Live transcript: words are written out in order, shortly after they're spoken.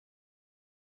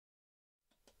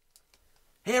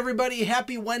Hey everybody,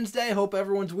 happy Wednesday. Hope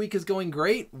everyone's week is going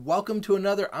great. Welcome to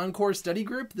another ENCOR study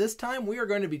group. This time we are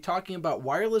going to be talking about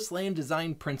wireless LAN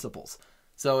design principles.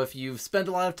 So if you've spent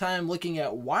a lot of time looking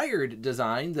at wired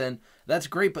design, then that's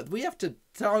great, but we have to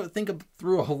think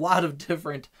through a lot of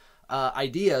different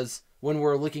ideas when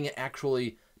we're looking at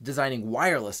actually designing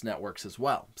wireless networks as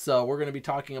well. So we're going to be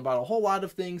talking about a whole lot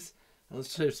of things.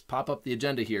 Let's just pop up the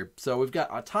agenda here. So we've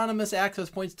got autonomous access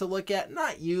points to look at,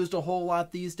 not used a whole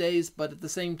lot these days, but at the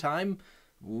same time,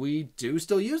 we do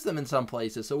still use them in some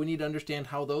places. So we need to understand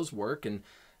how those work. And,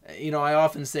 you know, I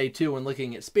often say too, when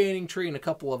looking at spanning tree and a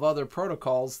couple of other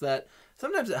protocols, that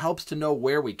sometimes it helps to know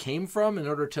where we came from in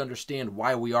order to understand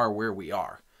why we are where we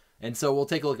are. And so we'll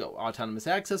take a look at autonomous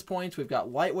access points. We've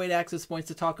got lightweight access points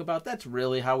to talk about. That's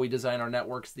really how we design our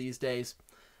networks these days.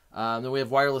 Then we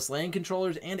have wireless LAN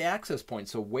controllers and access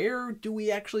points. So where do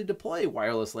we actually deploy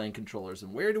wireless LAN controllers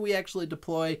and where do we actually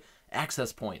deploy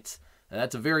access points? And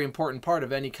that's a very important part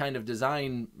of any kind of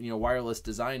design, wireless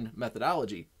design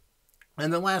methodology.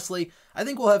 And then lastly, I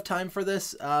think we'll have time for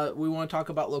this. We want to talk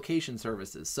about location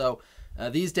services. So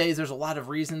these days there's a lot of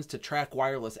reasons to track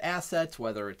wireless assets,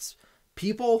 whether it's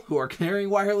people who are carrying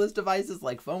wireless devices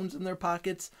like phones in their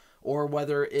pockets, or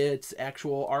whether it's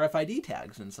actual RFID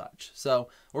tags and such. So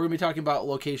we're going to be talking about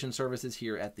location services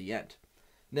here at the end.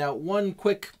 Now, one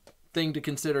quick thing to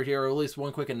consider here, or at least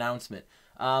one quick announcement.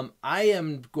 I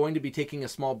am going to be taking a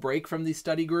small break from these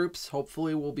study groups.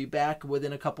 Hopefully we'll be back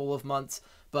within a couple of months,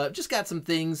 but just got some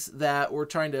things that we're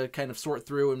trying to kind of sort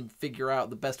through and figure out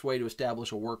the best way to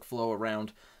establish a workflow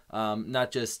around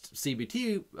not just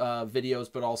CBT videos,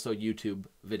 but also YouTube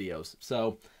videos.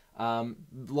 So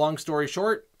long story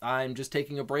short, I'm just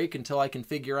taking a break until I can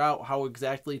figure out how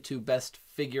exactly to best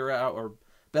figure out or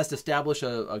best establish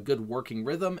a good working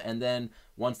rhythm. And then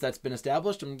once that's been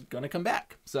established, I'm going to come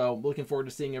back. So looking forward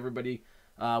to seeing everybody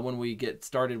when we get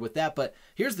started with that. But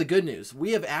here's the good news.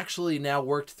 We have actually now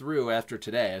worked through, after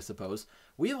today, I suppose,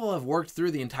 we will have worked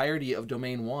through the entirety of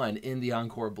Domain 1 in the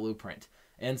ENCOR Blueprint.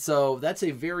 And so that's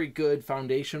a very good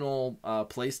foundational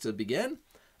place to begin.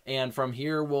 And from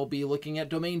here, we'll be looking at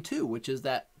Domain 2, which is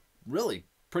that really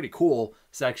pretty cool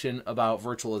section about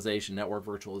virtualization, network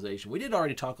virtualization. We did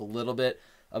already talk a little bit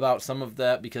about some of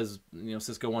that because,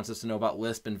 Cisco wants us to know about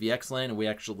Lisp and VXLAN, and we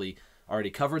actually already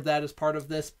covered that as part of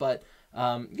this. But,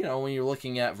 when you're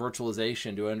looking at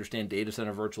virtualization, do I understand data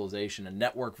center virtualization and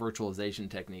network virtualization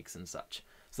techniques and such?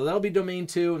 So that'll be Domain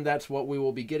 2, and that's what we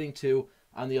will be getting to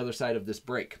on the other side of this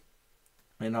break.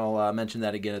 And I'll mention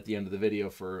that again at the end of the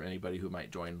video for anybody who might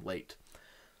join late.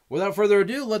 Without further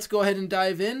ado, let's go ahead and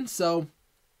dive in. So,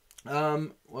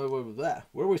 where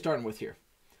are we starting with here?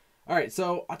 All right,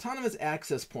 so autonomous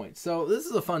access points. So this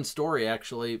is a fun story,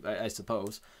 actually, I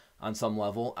suppose, on some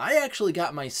level. I actually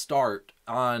got my start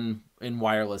in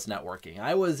wireless networking.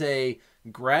 I was a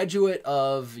graduate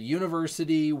of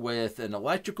university with an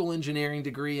electrical engineering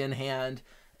degree in hand.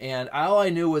 And all I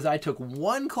knew was I took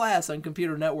one class on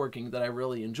computer networking that I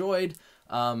really enjoyed.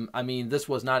 I mean, this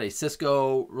was not a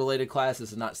Cisco-related class.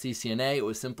 This is not CCNA. It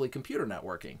was simply computer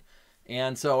networking.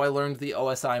 And so I learned the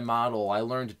OSI model. I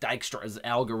learned Dijkstra's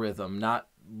algorithm,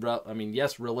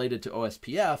 yes, related to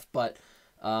OSPF, but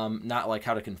not like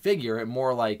how to configure it,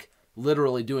 more like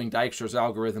literally doing Dijkstra's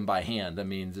algorithm by hand. I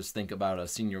mean, just think about a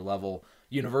senior level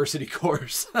university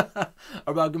course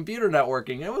about computer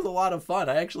networking. It was a lot of fun.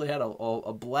 I actually had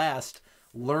a blast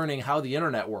learning how the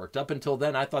internet worked. Up until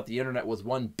then, I thought the internet was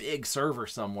one big server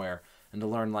somewhere, and to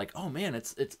learn like, oh man,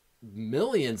 it's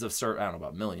millions of servers. I don't know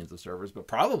about millions of servers, but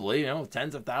probably,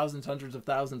 tens of thousands, hundreds of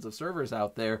thousands of servers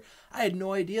out there. I had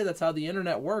no idea that's how the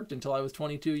internet worked until I was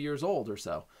 22 years old or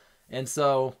so. And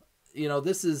so,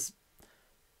 this is,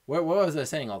 what was I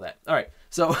saying all that? All right.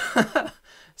 So,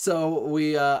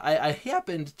 there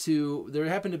happened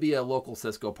to be a local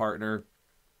Cisco partner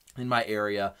in my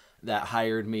area that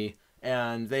hired me,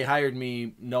 and they hired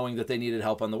me knowing that they needed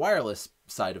help on the wireless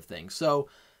side of things. So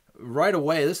right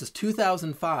away, this is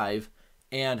 2005,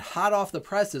 and hot off the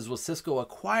presses was Cisco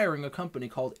acquiring a company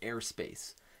called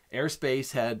Airspace.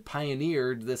 Airspace had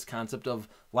pioneered this concept of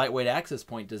lightweight access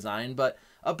point design, but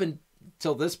up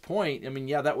until this point,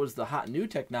 that was the hot new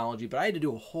technology, but I had to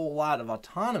do a whole lot of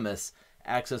autonomous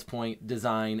access point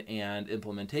design and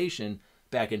implementation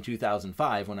back in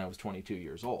 2005 when I was 22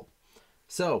 years old.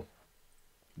 So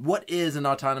what is an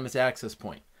autonomous access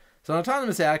point? So an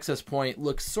autonomous access point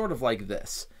looks sort of like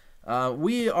this.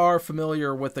 We are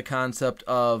familiar with the concept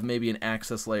of maybe an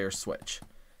access layer switch.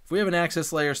 If we have an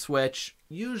access layer switch,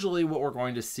 usually what we're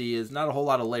going to see is not a whole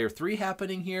lot of layer 3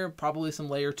 happening here, probably some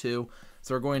layer 2.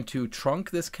 So we're going to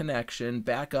trunk this connection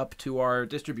back up to our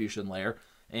distribution layer,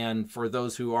 And for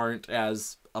those who aren't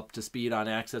as up to speed on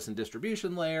access and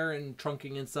distribution layer and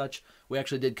trunking and such, we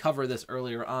actually did cover this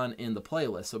earlier on in the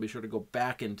playlist. So be sure to go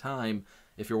back in time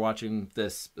if you're watching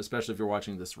this, especially if you're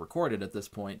watching this recorded at this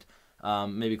point.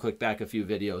 Maybe click back a few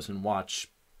videos and watch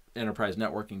enterprise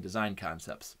networking design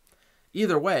concepts.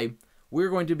 Either way, we're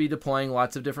going to be deploying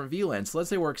lots of different VLANs. So let's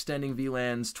say we're extending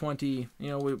VLANs 20,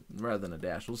 rather than a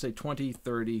dash, we'll say 20,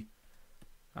 30.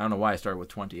 I don't know why I started with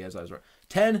 20 as I was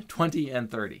 10, 20,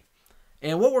 and 30.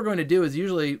 And what we're going to do is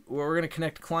usually we're going to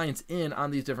connect clients in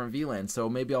on these different VLANs. So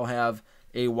maybe I'll have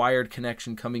a wired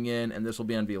connection coming in, and this will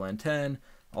be on VLAN 10.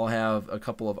 I'll have a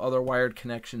couple of other wired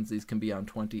connections. These can be on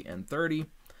 20 and 30.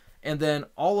 And then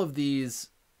all of these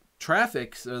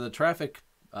traffics, or the traffic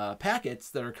packets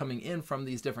that are coming in from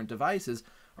these different devices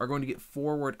are going to get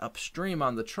forward upstream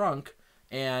on the trunk,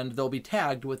 and they'll be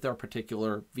tagged with their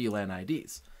particular VLAN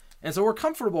IDs. And so we're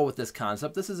comfortable with this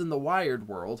concept. This is in the wired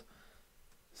world.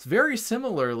 Very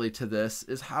similarly to this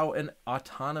is how an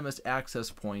autonomous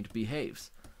access point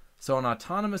behaves. So an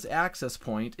autonomous access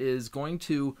point is going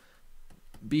to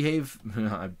behave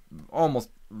almost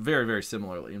very, very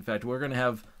similarly. In fact, we're going to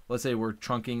have, let's say we're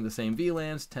trunking the same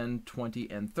VLANs, 10,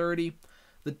 20, and 30.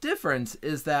 The difference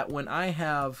is that when I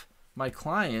have my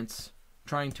clients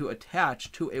trying to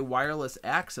attach to a wireless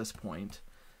access point,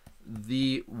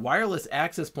 the wireless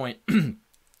access point,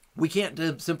 we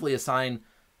can't simply assign,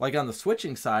 like on the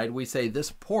switching side, we say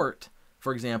this port,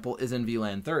 for example, is in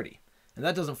VLAN 30. And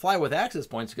that doesn't fly with access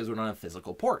points because we don't have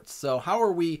physical ports. So how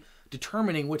are we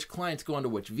determining which clients go into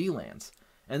which VLANs?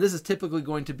 And this is typically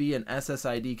going to be an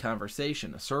SSID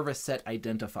conversation, a service set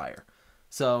identifier.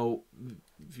 So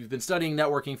if you've been studying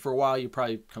networking for a while, you're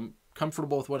probably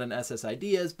comfortable with what an SSID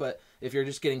is. But if you're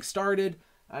just getting started,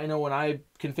 I know when I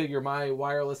configure my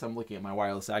wireless, I'm looking at my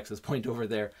wireless access point over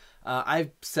there,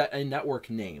 I've set a network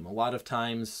name. A lot of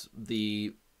times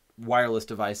the wireless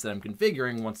device that I'm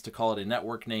configuring wants to call it a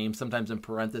network name. Sometimes in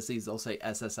parentheses, they'll say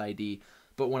SSID.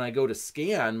 But when I go to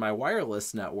scan my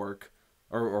wireless network,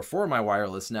 or for my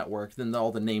wireless network, then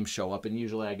all the names show up. And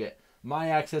usually I get my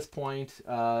access point,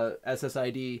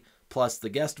 SSID, plus the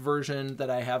guest version that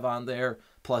I have on there,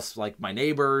 plus like my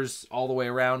neighbors all the way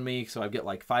around me. So I get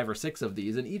like 5 or 6 of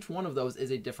these, and each one of those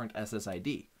is a different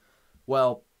SSID.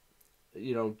 Well,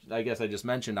 I guess I just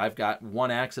mentioned I've got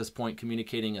one access point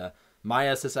communicating my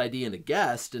SSID and a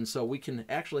guest, and so we can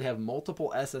actually have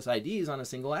multiple SSIDs on a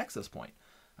single access point.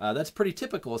 That's pretty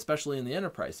typical, especially in the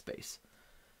enterprise space.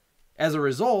 As a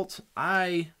result,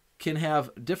 I can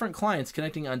have different clients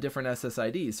connecting on different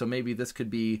SSIDs. So maybe this could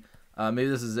be, maybe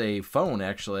this is a phone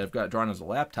actually I've got drawn as a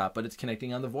laptop, but it's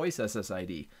connecting on the voice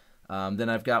SSID. Then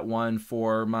I've got one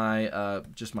for my,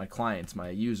 just my clients, my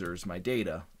users, my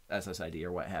data SSID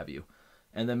or what have you.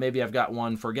 And then maybe I've got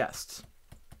one for guests.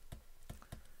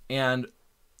 And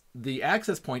the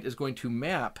access point is going to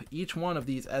map each one of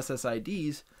these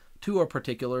SSIDs to a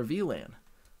particular VLAN.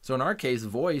 So in our case,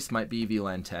 voice might be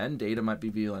VLAN 10, data might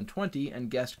be VLAN 20, and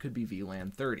guest could be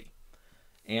VLAN 30.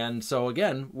 And so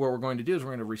again, what we're going to do is we're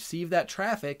going to receive that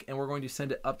traffic and we're going to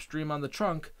send it upstream on the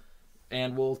trunk,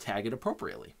 and we'll tag it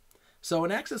appropriately. So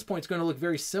an access point is going to look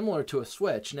very similar to a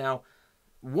switch. Now,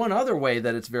 one other way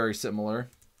that it's very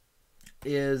similar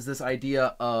is this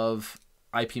idea of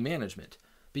IP management.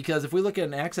 Because if we look at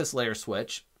an access layer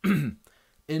switch,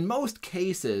 in most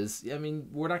cases, I mean,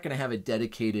 we're not going to have a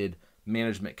dedicated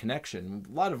management connection.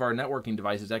 A lot of our networking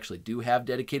devices actually do have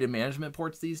dedicated management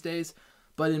ports these days,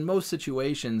 but in most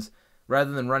situations,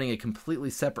 rather than running a completely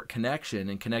separate connection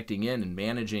and connecting in and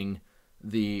managing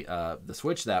the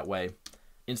switch that way,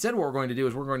 instead what we're going to do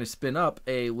is we're going to spin up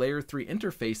a layer 3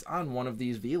 interface on one of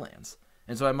these VLANs.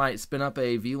 And so I might spin up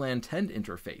a VLAN 10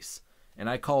 interface, and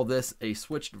I call this a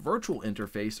switched virtual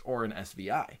interface, or an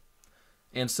SVI.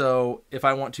 And so if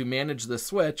I want to manage the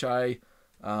switch,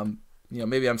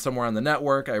 maybe I'm somewhere on the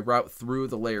network, I route through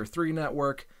the layer 3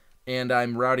 network, and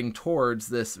I'm routing towards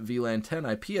this VLAN 10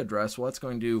 IP address. Well, that's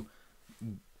going to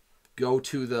go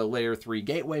to the layer 3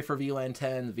 gateway for VLAN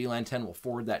 10. The VLAN 10 will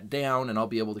forward that down, and I'll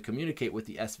be able to communicate with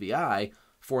the SVI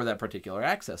for that particular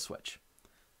access switch.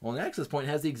 Well, an access point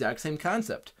has the exact same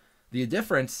concept. The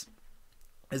difference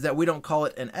is that we don't call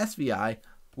it an SVI,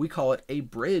 we call it a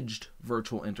bridged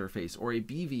virtual interface, or a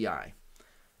BVI.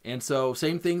 And so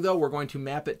same thing though, we're going to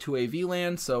map it to a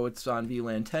VLAN, so it's on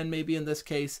VLAN 10 maybe in this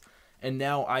case, and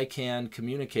now I can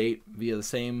communicate via the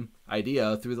same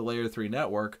idea through the layer 3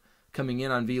 network, coming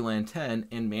in on VLAN 10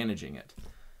 and managing it.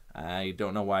 I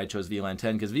don't know why I chose VLAN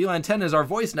 10, because VLAN 10 is our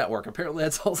voice network. Apparently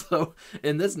that's also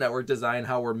in this network design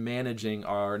how we're managing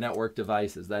our network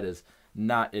devices. That is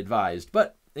not advised,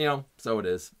 but you know, so it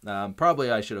is.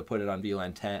 Probably I should have put it on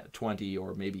VLAN 20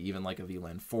 or maybe even like a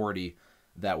VLAN 40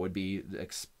 that would be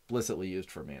explicitly used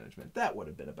for management. That would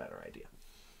have been a better idea.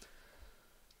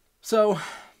 So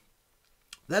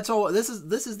that's all. This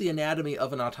is the anatomy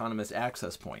of an autonomous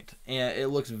access point, and it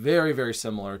looks very, very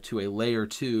similar to a layer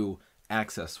 2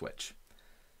 access switch.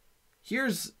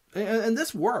 And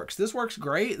this works. This works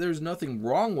great. There's nothing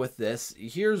wrong with this.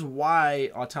 Here's why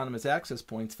autonomous access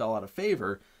points fell out of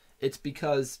favor. It's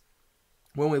because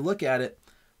when we look at it,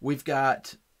 we've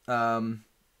got how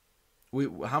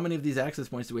many of these access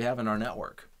points do we have in our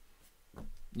network?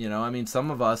 You know, I mean,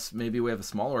 some of us, maybe we have a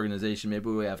small organization, maybe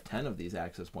we have 10 of these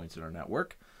access points in our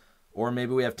network, or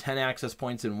maybe we have 10 access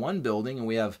points in one building and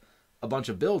we have a bunch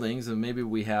of buildings and maybe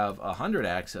we have 100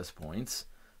 access points.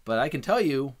 But I can tell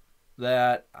you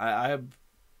that I've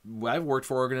worked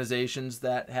for organizations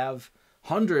that have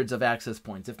hundreds of access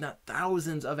points, if not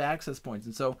thousands of access points.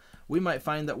 And so we might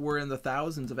find that we're in the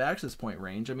thousands of access point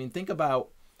range. I mean, think about,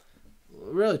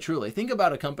 really truly, think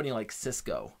about a company like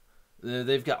Cisco.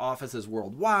 They've got offices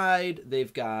worldwide.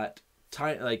 They've got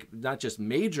like not just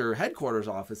major headquarters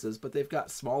offices, but they've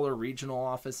got smaller regional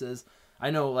offices.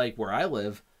 I know, like where I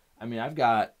live, I mean, I've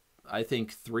got, I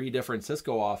think, 3 different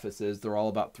Cisco offices. They're all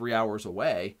about 3 hours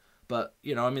away. But,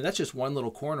 you know, I mean, that's just one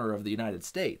little corner of the United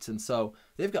States. And so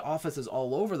they've got offices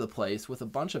all over the place with a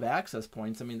bunch of access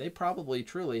points. I mean, they probably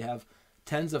truly have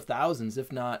tens of thousands,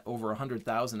 if not over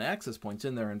 100,000 access points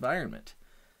in their environment.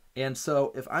 And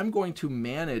so if I'm going to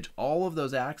manage all of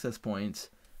those access points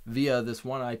via this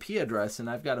one IP address, and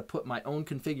I've got to put my own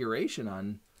configuration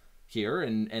on here,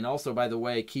 and also, by the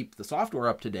way, keep the software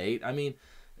up to date, I mean,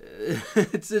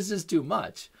 it's just too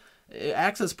much.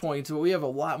 Access points, we have a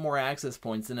lot more access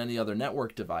points than any other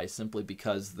network device simply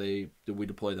because we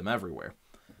deploy them everywhere.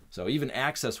 So even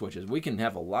access switches, we can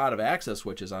have a lot of access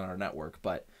switches on our network,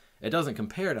 but it doesn't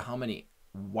compare to how many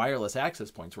wireless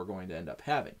access points we're going to end up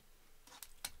having.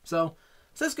 So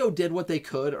Cisco did what they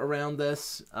could around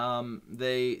this.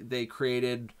 They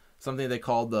created something they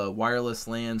called the Wireless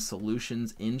LAN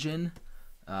Solutions Engine,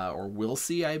 or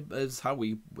WLC.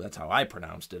 That's how I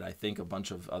pronounced it. I think a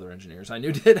bunch of other engineers I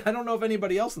knew did. I don't know if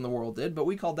anybody else in the world did, but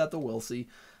we called that the WLC.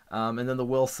 And then the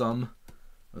WLSM,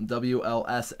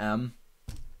 WLSM.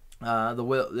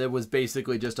 It was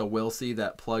basically just a WLC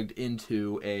that plugged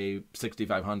into a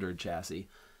 6500 chassis.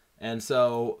 And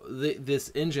so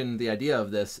this engine, the idea of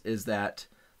this is that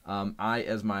I,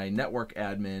 as my network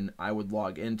admin, I would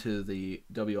log into the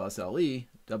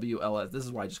WLS, this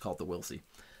is why I just call it the WLC.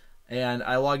 And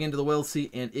I log into the WLC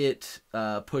and it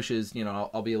pushes, you know,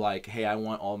 I'll be like, hey, I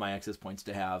want all my access points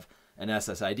to have an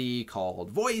SSID called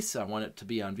voice. I want it to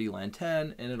be on VLAN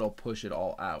 10, and it'll push it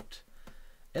all out.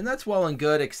 And that's well and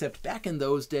good, except back in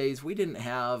those days, we didn't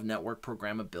have network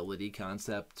programmability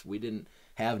concepts. We didn't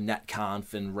have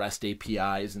netconf and REST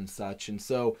APIs and such. And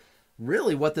so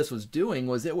really what this was doing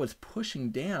was it was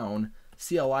pushing down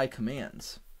CLI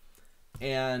commands.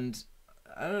 And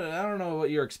I don't know what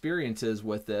your experience is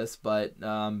with this, but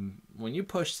when you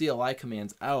push CLI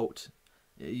commands out,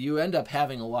 you end up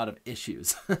having a lot of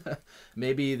issues.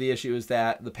 Maybe the issue is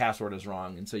that the password is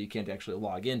wrong, and so you can't actually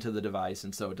log into the device,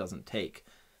 and so it doesn't take.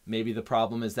 Maybe the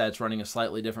problem is that it's running a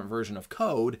slightly different version of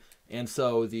code, and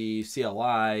so the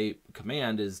CLI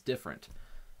command is different.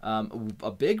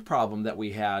 A big problem that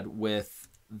we had with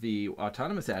the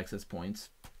autonomous access points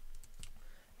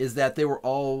is that they were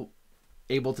all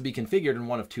able to be configured in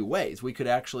one of two ways. We could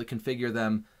actually configure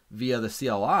them via the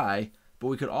CLI, but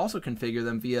we could also configure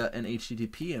them via an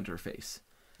HTTP interface.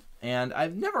 And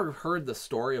I've never heard the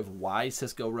story of why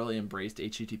Cisco really embraced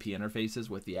HTTP interfaces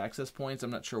with the access points.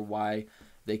 I'm not sure why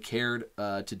they cared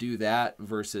to do that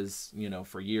versus, you know,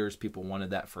 for years people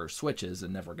wanted that for switches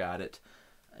and never got it.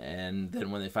 And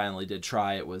then when they finally did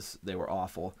try it, they were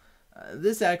awful.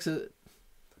 This access,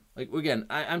 like, again,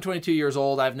 I'm 22 years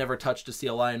old. I've never touched a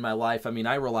CLI in my life. I mean,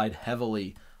 I relied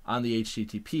heavily on the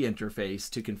HTTP interface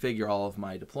to configure all of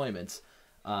my deployments.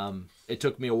 It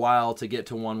took me a while to get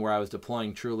to one where I was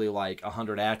deploying truly like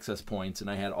 100 access points, and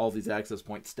I had all these access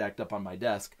points stacked up on my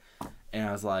desk, and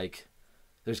I was like,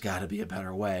 there's got to be a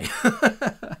better way.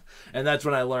 And that's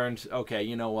when I learned, okay,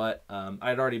 you know what?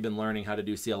 I'd already been learning how to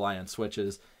do CLI on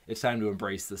switches. It's time to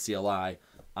embrace the CLI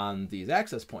on these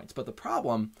access points. But the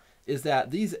problem is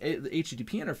that these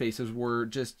HTTP interfaces were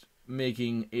just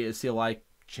making a CLI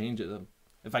changes,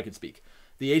 if I could speak.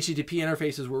 The HTTP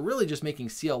interfaces were really just making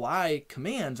CLI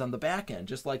commands on the back end,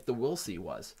 just like the WLC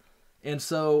was. And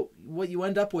so what you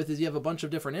end up with is you have a bunch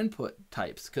of different input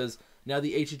types, because now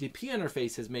the HTTP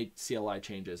interface has made CLI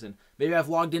changes, and maybe I've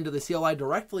logged into the CLI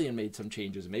directly and made some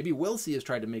changes. Maybe WLC has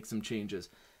tried to make some changes.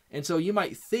 And so you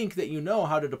might think that you know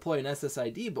how to deploy an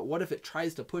SSID, but what if it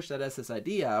tries to push that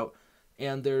SSID out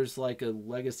and there's like a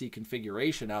legacy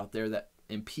configuration out there that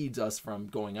impedes us from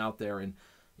going out there? And,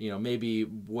 maybe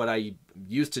what I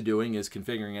used to doing is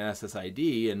configuring an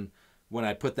SSID, and when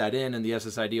I put that in and the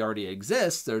SSID already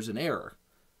exists, there's an error.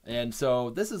 And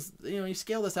so this is, you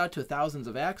scale this out to thousands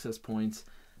of access points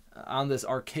on this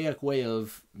archaic way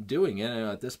of doing it.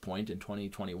 And at this point in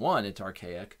 2021, it's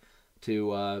archaic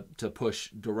to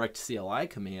push direct CLI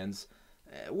commands.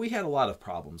 We had a lot of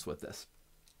problems with this.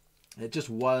 It just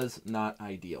was not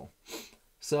ideal.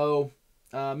 So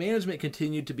management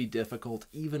continued to be difficult,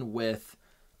 even with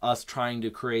us trying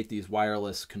to create these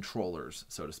wireless controllers,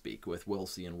 so to speak, with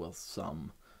WLC and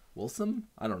Wilsum?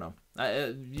 I don't know.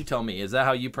 You tell me. Is that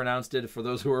how you pronounced it for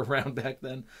those who were around back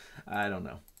then? I don't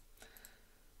know.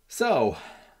 So,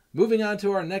 moving on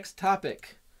to our next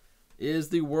topic is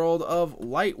the world of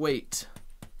lightweight.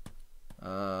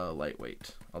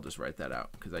 Lightweight. I'll just write that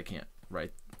out because I can't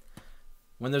write.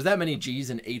 When there's that many G's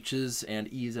and H's and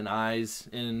E's and I's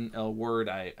in a word,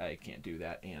 I can't do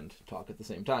that and talk at the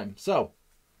same time. So,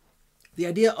 the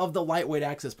idea of the lightweight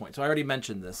access point. So I already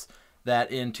mentioned this,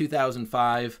 that in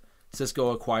 2005, Cisco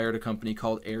acquired a company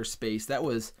called Airspace. That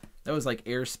was like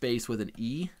Airspace with an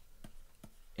E.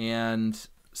 And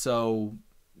so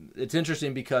it's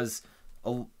interesting because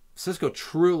Cisco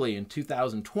truly in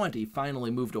 2020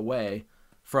 finally moved away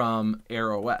from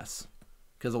AirOS,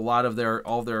 because a lot of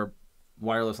all their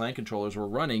wireless LAN controllers were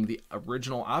running the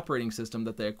original operating system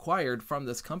that they acquired from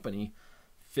this company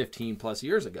 15 plus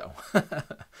years ago.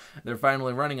 They're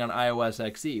finally running on iOS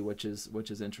XE, which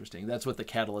is interesting. That's with the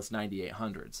Catalyst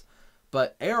 9800s.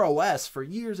 But AirOS, for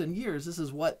years and years, this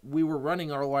is what we were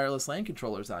running our wireless LAN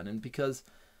controllers on. And because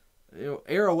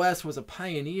AirOS was a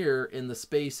pioneer in the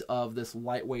space of this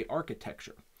lightweight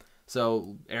architecture.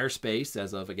 So Airspace,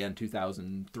 as of, again,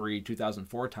 2003,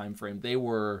 2004 timeframe, they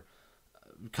were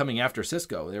coming after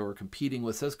Cisco. They were competing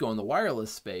with Cisco in the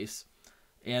wireless space.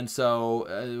 And so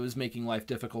it was making life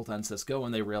difficult on Cisco,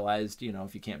 and they realized,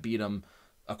 if you can't beat them,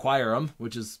 acquire them,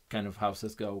 which is kind of how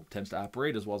Cisco tends to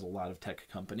operate, as well as a lot of tech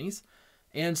companies.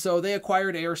 And so they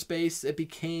acquired Airspace. It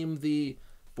became the,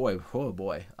 this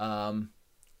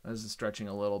is stretching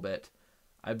a little bit.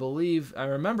 I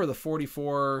remember the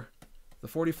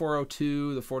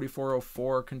 4402, the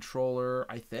 4404 controller,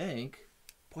 I think.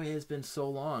 Boy, it has been so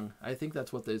long. I think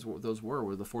that's what those were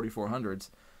the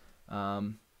 4400s.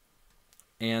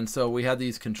 And so we had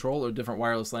these different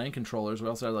wireless LAN controllers. We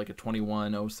also had like a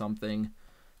 2100 something,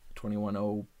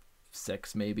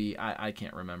 2106 maybe. I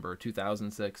can't remember.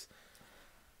 2006.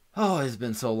 Oh, it's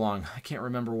been so long. I can't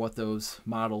remember what those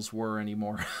models were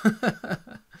anymore.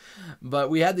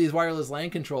 But we had these wireless LAN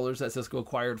controllers that Cisco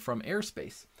acquired from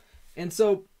Airspace. And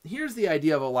so here's the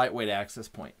idea of a lightweight access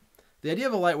point. The idea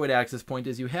of a lightweight access point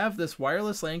is you have this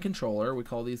wireless LAN controller. We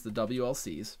call these the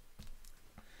WLCs.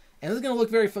 And this is going to look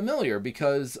very familiar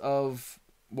because of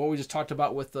what we just talked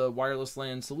about with the wireless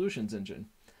LAN solutions engine.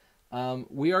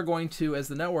 We are going to, as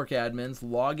the network admins,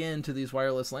 log into these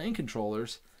wireless LAN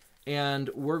controllers,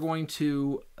 and we're going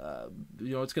to,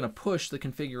 it's going to push the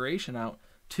configuration out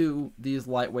to these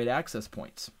lightweight access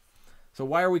points. So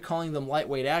why are we calling them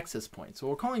lightweight access points? Well,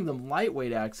 we're calling them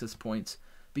lightweight access points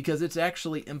because it's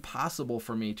actually impossible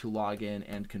for me to log in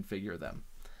and configure them.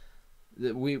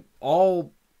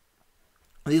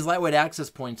 These lightweight access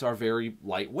points are very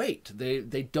lightweight.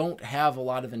 They don't have a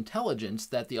lot of intelligence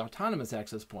that the autonomous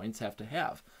access points have to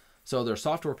have. So their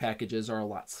software packages are a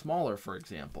lot smaller, for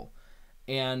example.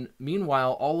 And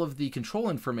meanwhile, all of the control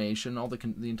information,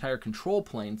 the entire control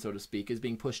plane, so to speak, is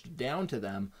being pushed down to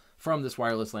them from this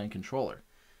wireless LAN controller.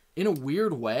 In a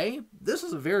weird way, this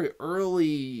is a very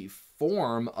early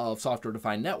form of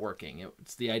software-defined networking.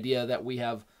 It's the idea that we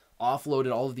have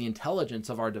offloaded all of the intelligence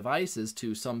of our devices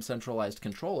to some centralized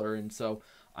controller. And so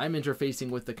I'm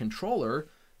interfacing with the controller,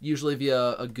 usually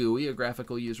via a GUI, a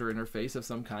graphical user interface of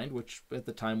some kind, which at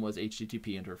the time was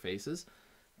HTTP interfaces,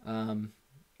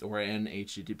 or an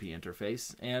HTTP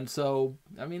interface. And so,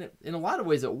 in a lot of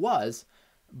ways it was,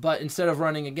 but instead of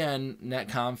running, again,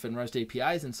 netconf and REST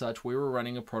APIs and such, we were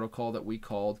running a protocol that we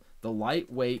called the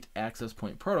Lightweight Access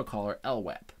Point Protocol, or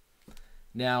LWAP.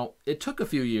 Now, it took a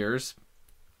few years,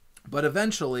 but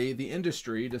eventually the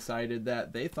industry decided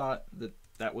that they thought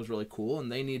that was really cool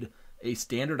and they need a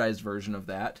standardized version of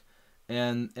that.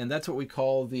 And that's what we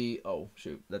call the,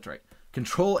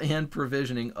 Control and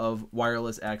Provisioning of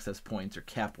Wireless Access Points, or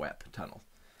CAPWAP tunnel.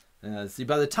 See,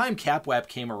 by the time CAPWAP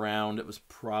came around, it was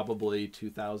probably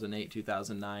 2008,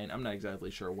 2009. I'm not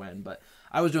exactly sure when, but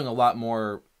I was doing a lot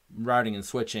more routing and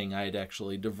switching. I had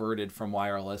actually diverted from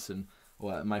wireless and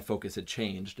well, my focus had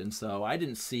changed, and so I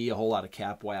didn't see a whole lot of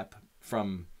cap WAP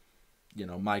from, you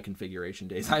know, my configuration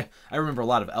days. I remember a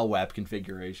lot of LWAP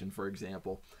configuration, for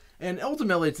example. And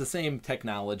ultimately, it's the same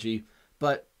technology,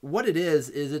 but what it is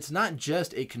it's not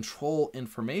just a control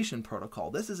information protocol.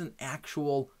 This is an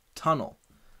actual tunnel.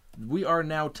 We are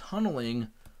now tunneling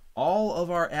all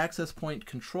of our access point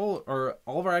control, or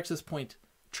all of our access point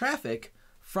traffic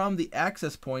from the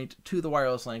access point to the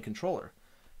wireless LAN controller.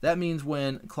 That means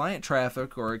when client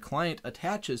traffic or a client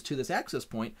attaches to this access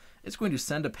point, it's going to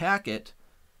send a packet,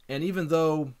 and even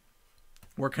though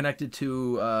we're connected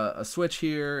to a switch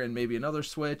here and maybe another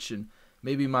switch, and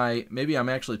maybe I'm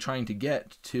actually trying to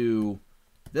get to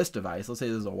this device. Let's say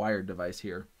this is a wired device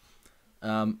here.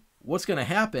 What's going to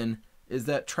happen is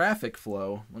that traffic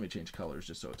flow, let me change colors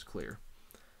just so it's clear,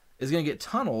 is going to get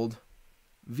tunneled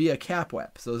via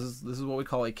CapWAP. So this is what we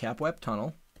call a CapWAP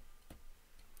tunnel.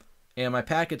 And my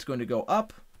packet's going to go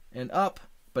up and up,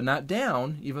 but not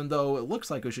down, even though it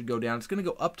looks like it should go down. It's going to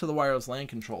go up to the wireless LAN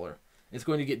controller. It's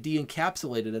going to get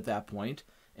de-encapsulated at that point,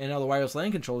 and now the wireless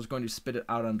LAN controller is going to spit it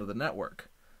out onto the network.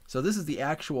 So this is the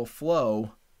actual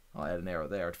flow. I'll add an arrow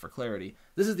there for clarity.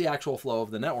 This is the actual flow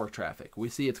of the network traffic. We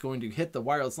see it's going to hit the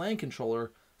wireless LAN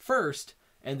controller first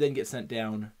and then get sent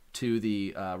down to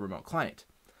the remote client.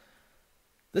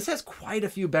 This has quite a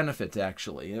few benefits,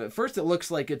 actually. At first, it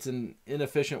looks like it's an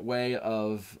inefficient way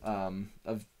of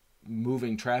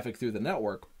moving traffic through the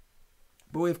network,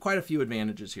 but we have quite a few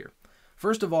advantages here.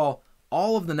 First of all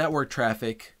of the network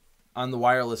traffic on the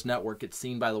wireless network gets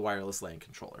seen by the wireless LAN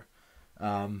controller.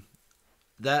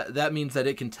 That means that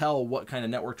it can tell what kind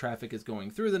of network traffic is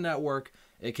going through the network.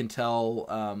 It can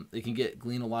tell, it can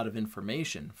glean a lot of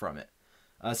information from it.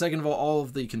 Second of all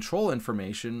of the control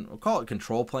information, we'll call it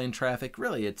control plane traffic.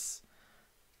 Really, it's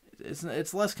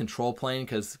less control plane,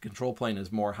 because control plane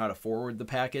is more how to forward the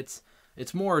packets.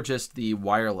 It's more just the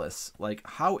wireless, like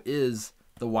how is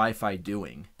the Wi-Fi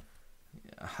doing?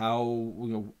 How, you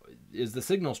know, is the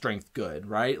signal strength good,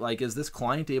 right? Like, is this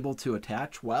client able to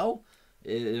attach well?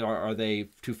 Are they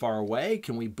too far away?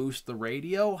 Can we boost the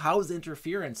radio? How's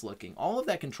interference looking? All of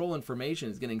that control information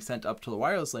is getting sent up to the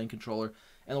wireless LAN controller,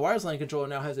 and the wireless LAN controller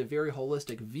now has a very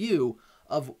holistic view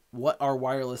of what our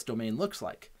wireless domain looks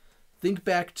like. Think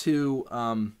back to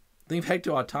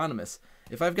autonomous.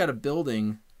 If I've got a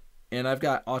building and I've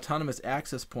got autonomous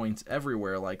access points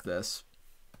everywhere like this,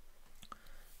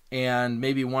 and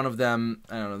maybe one of them,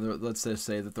 I don't know, let's just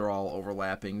say that they're all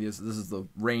overlapping. This is the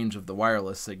range of the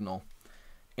wireless signal.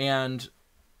 And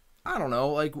I don't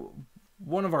know, like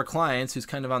one of our clients who's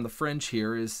kind of on the fringe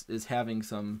here is having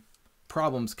some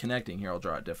problems connecting. Here, I'll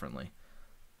draw it differently.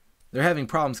 They're having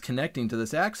problems connecting to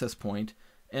this access point,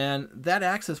 and that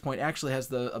access point actually has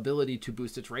the ability to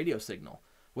boost its radio signal.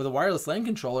 With a wireless LAN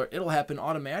controller, it'll happen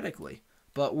automatically.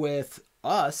 But with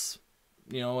us,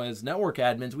 you know, as network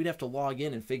admins, we'd have to log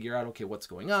in and figure out, okay, what's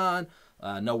going on,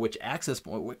 know which access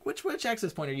point, which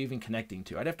access point are you even connecting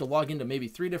to? I'd have to log into maybe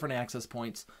 3 different access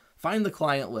points, find the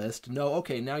client list, know,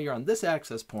 okay, now you're on this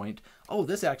access point. Oh,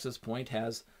 this access point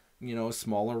has, you know, a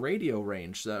smaller radio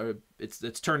range. So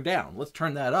it's turned down. Let's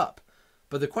turn that up.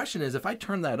 But the question is, if I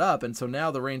turn that up, and so now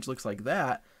the range looks like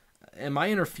that, am I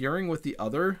interfering with the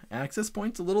other access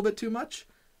points a little bit too much?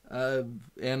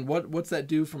 And what's that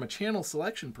do from a channel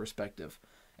selection perspective?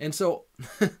 And so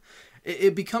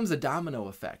it becomes a domino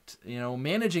effect. You know,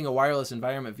 managing a wireless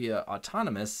environment via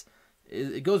autonomous,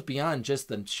 it goes beyond just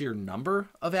the sheer number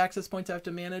of access points I have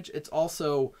to manage. It's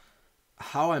also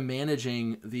how I'm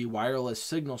managing the wireless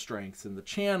signal strength and the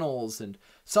channels, and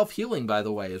self-healing, by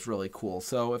the way, is really cool.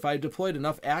 So if I deployed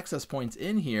enough access points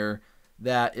in here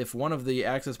that if one of the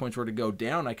access points were to go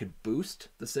down, I could boost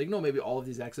the signal. Maybe all of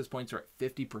these access points are at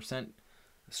 50%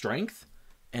 strength,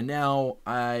 and now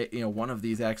one of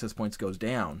these access points goes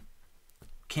down.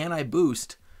 Can I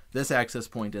boost this access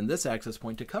point and this access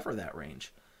point to cover that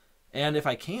range? And if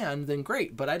I can, then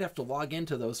great, but I'd have to log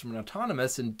into those from an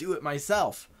autonomous and do it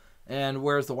myself. And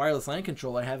whereas the wireless LAN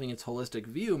controller, having its holistic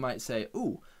view, might say,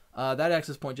 ooh, that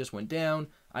access point just went down.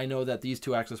 I know that these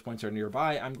 2 access points are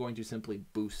nearby. I'm going to simply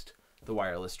boost the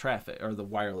wireless traffic, or the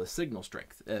wireless signal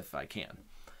strength, if I can.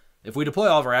 If we deploy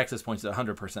all of our access points at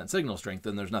 100% signal strength,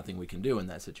 then there's nothing we can do in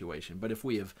that situation. But if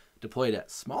we have deployed at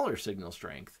smaller signal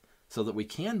strength so that we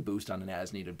can boost on an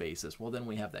as-needed basis, well, then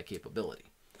we have that capability.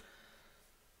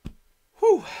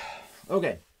 Whew.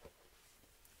 Okay.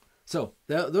 So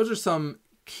those are some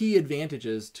key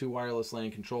advantages to wireless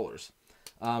LAN controllers.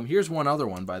 Here's one other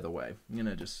one, by the way. I'm going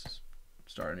to just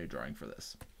start a new drawing for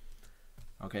this.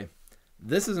 Okay.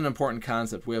 This is an important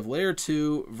concept. We have layer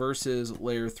 2 versus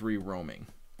layer 3 roaming.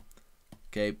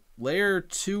 Okay, layer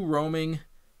 2 roaming,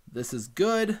 this is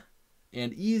good,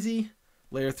 and easy.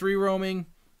 Layer 3 roaming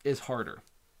is harder.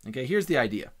 Okay, here's the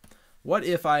idea. What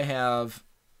if I have,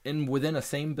 within a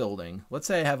same building, let's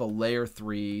say I have a layer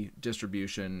 3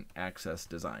 distribution access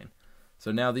design.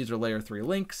 So now these are layer 3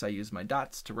 links. I use my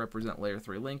dots to represent layer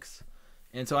 3 links.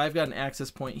 And so I've got an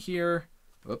access point here.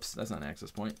 Oops, that's not an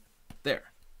access point. There,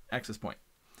 access point.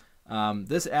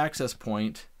 This access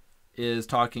point is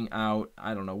talking out,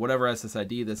 I don't know, whatever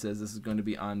SSID this is going to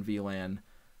be on VLAN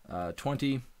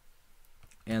 20.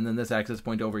 And then this access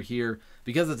point over here,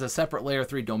 because it's a separate layer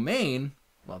 3 domain,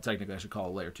 well, technically I should call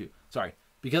it layer 2. Sorry.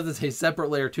 Because it's a separate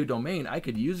layer 2 domain, I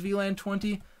could use VLAN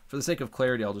 20. For the sake of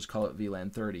clarity, I'll just call it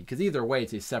VLAN 30, because either way,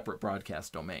 it's a separate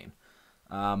broadcast domain.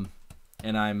 And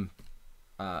I'm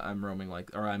roaming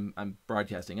I'm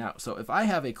broadcasting out. So if I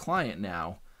have a client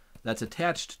now that's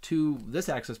attached to this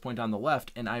access point on the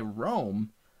left, and I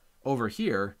roam over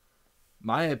here,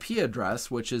 my IP address,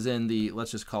 which is in the,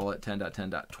 let's just call it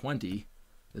 10.10.20,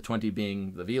 the 20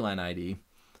 being the VLAN ID,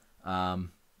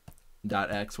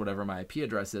 .x, whatever my IP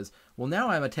address is. Well, now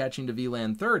I'm attaching to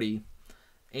VLAN 30,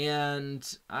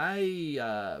 and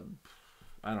I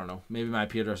don't know, maybe my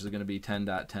IP address is going to be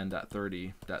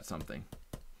 10.10.30. something.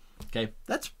 Okay,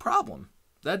 that's a problem.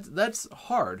 That's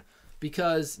hard,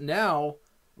 because now,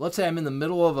 let's say I'm in the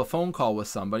middle of a phone call with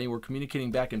somebody, we're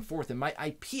communicating back and forth, and my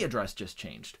IP address just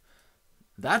changed.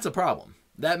 That's a problem.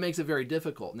 That makes it very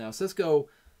difficult. Now, Cisco,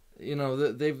 you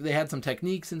know, they had some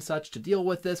techniques and such to deal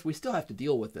with this. We still have to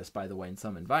deal with this, by the way, in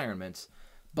some environments.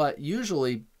 But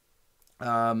usually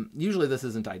this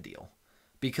isn't ideal,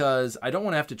 because I don't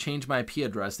want to have to change my IP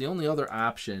address. The only other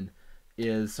option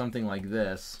is something like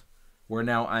this, where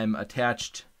now I'm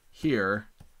attached here.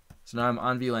 So now I'm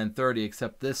on VLAN 30,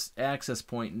 except this access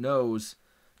point knows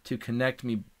to connect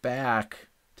me back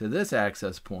to this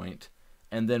access point,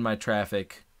 and then my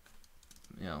traffic,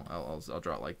 you know, I'll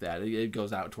draw it like that. It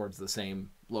goes out towards the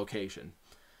same location.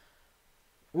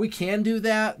 We can do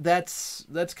that. That's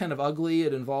kind of ugly.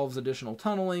 It involves additional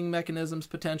tunneling mechanisms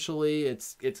potentially.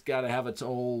 It's got to have its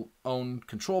own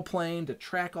control plane to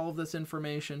track all of this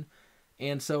information,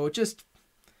 and so it just,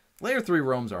 layer 3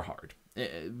 roams are hard.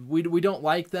 We don't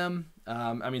like them.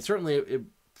 I mean, certainly if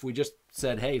we just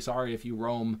said, hey, sorry, if you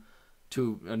roam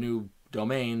to a new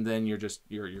domain, then your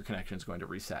connection is going to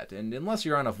reset. And unless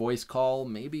you're on a voice call,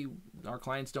 maybe our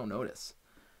clients don't notice.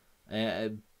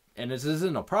 And this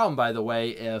isn't a problem, by the way,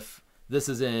 if this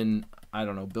is in, I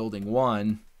don't know, building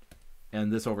 1,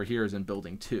 and this over here is in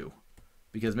building 2.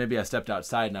 Because maybe I stepped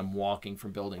outside and I'm walking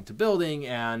from building to building,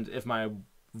 and if my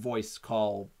voice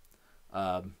call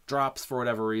drops for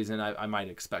whatever reason, I might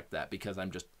expect that, because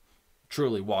I'm just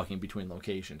truly walking between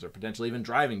locations, or potentially even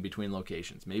driving between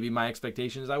locations. Maybe my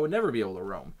expectation is I would never be able to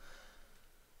roam.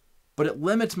 But it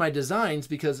limits my designs,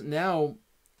 because now,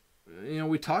 you know,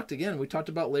 we talked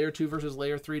about layer 2 versus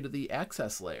layer 3 to the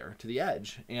access layer, to the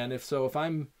edge. And if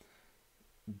I'm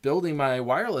building my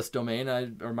wireless domain,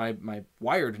 or my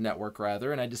wired network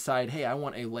rather, and I decide, hey, I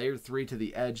want a layer 3 to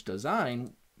the edge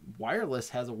design,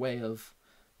 wireless has a way of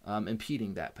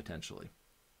impeding that potentially.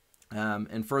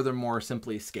 And furthermore,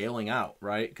 simply scaling out,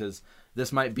 right? Because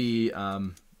this might be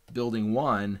building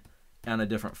 1 on a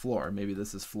different floor. Maybe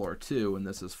this is floor 2 and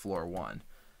this is floor 1.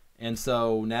 And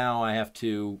so now I have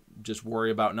to just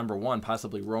worry about, number 1,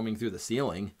 possibly roaming through the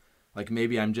ceiling. Like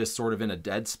maybe I'm just sort of in a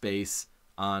dead space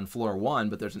on floor 1,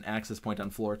 but there's an access point on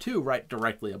floor 2 right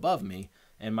directly above me,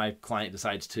 and my client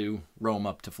decides to roam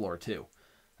up to floor 2.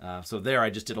 So there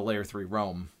I just did a layer 3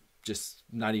 roam, just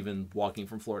not even walking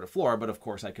from floor to floor, but of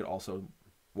course I could also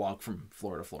walk from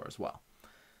floor to floor as well.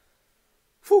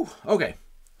 Whew, okay,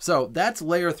 so that's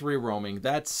layer 3 roaming.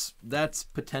 That's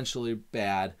potentially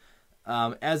bad.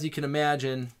 As you can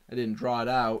imagine, I didn't draw it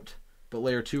out, but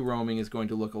layer 2 roaming is going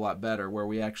to look a lot better, where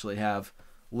we actually have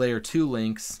layer 2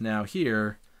 links now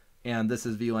here, and this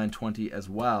is VLAN 20 as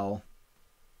well.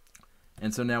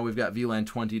 And so now we've got VLAN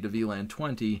 20 to VLAN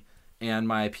 20, and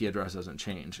my IP address doesn't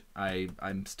change.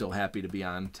 I'm still happy to be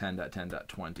on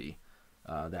 10.10.20,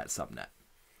 that subnet.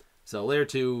 So layer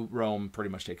 2 roam pretty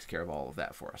much takes care of all of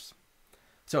that for us.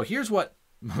 So here's what,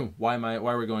 why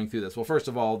we're going through this. Well, first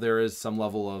of all, there is some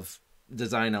level of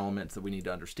design elements that we need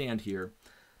to understand here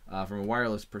from a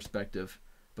wireless perspective.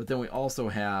 But then we also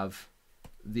have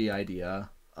the idea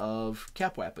of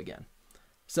CapWAP again.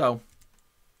 So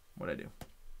what'd I do?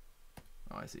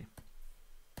 Oh, I see.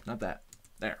 Not that.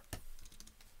 There.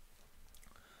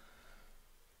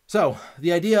 So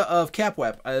the idea of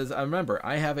CapWAP, as I remember,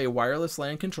 I have a wireless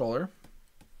LAN controller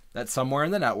that's somewhere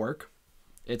in the network.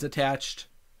 It's attached,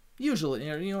 usually,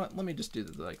 you know what, let me just do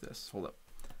this like this. Hold up.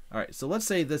 All right, so let's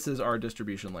say this is our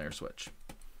distribution layer switch.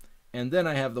 And then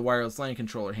I have the wireless LAN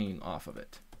controller hanging off of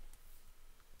it.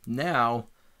 now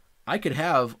I could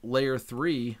have layer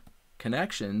 3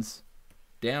 connections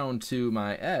down to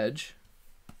my edge.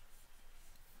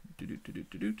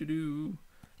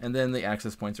 And then the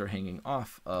access points are hanging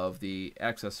off of the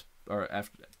access,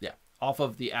 off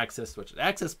of the access switches.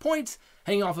 Access points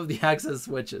hanging off of the access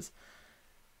switches.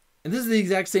 And this is the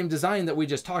exact same design that we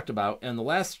just talked about in the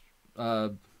last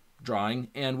drawing.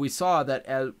 And we saw that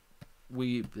as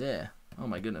we, oh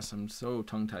my goodness, I'm so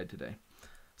tongue-tied today.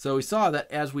 So we saw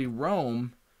that as we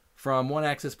roam from one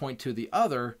access point to the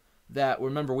other, that,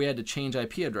 remember, we had to change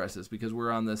IP addresses because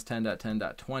we're on this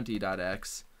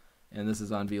 10.10.20.x, and this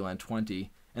is on VLAN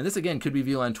 20. And this, again, could be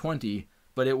VLAN 20,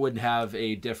 but it would have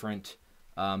a different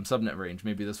subnet range.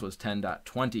 Maybe this was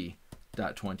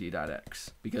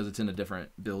 10.20.20.x because it's in a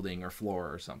different building or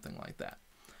floor or something like that.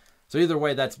 So either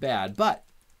way, that's bad. But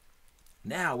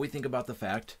now we think about the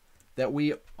fact that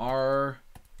we are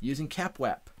using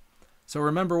CapWAP. So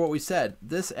remember what we said.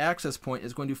 This access point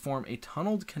is going to form a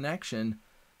tunneled connection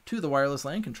to the wireless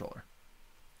LAN controller.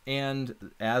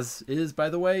 And as is, by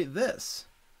the way, this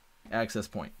access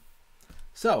point.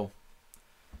 So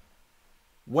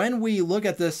when we look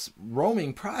at this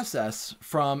roaming process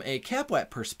from a CapWAP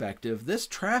perspective, this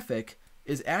traffic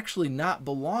is actually not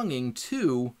belonging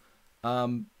to, let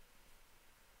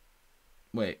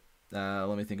me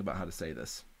think about how to say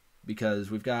this,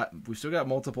 because we've still got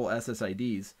multiple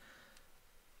SSIDs.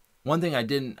 One thing I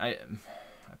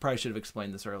probably should have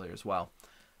explained this earlier as well.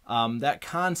 That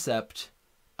concept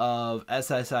of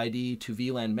SSID to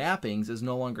VLAN mappings is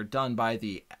no longer done by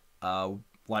the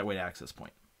lightweight access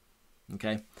point.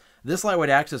 Okay, this lightweight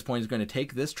access point is going to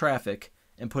take this traffic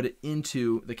and put it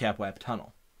into the CapWAP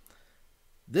tunnel.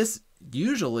 This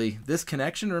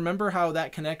connection, remember how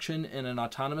that connection in an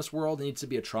autonomous world needs to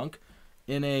be a trunk?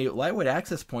 In a lightweight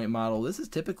access point model, this is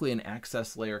typically an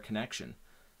access layer connection,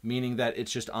 meaning that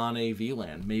it's just on a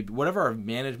VLAN. Maybe whatever our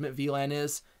management VLAN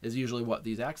is usually what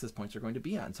these access points are going to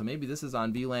be on. So maybe this is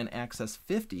on VLAN access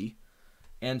 50,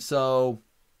 and so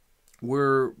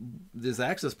this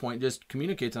access point just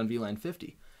communicates on VLAN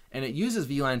 50, and it uses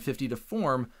VLAN 50 to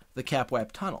form the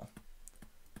CapWAP tunnel.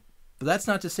 But that's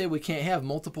not to say we can't have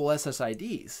multiple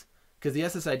SSIDs, because the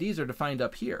SSIDs are defined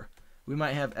up here. We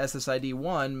might have SSID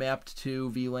 1 mapped to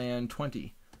VLAN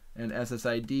 20, and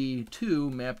SSID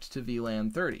 2 mapped to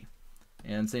VLAN 30.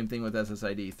 And same thing with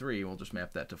SSID 3, we'll just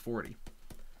map that to 40.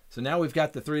 So now we've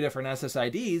got the 3 different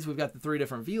SSIDs, we've got the 3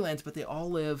 different VLANs, but they all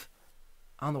live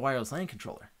on the wireless LAN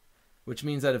controller. Which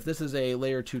means that if this is a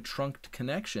layer 2 trunked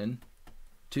connection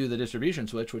to the distribution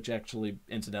switch, which actually,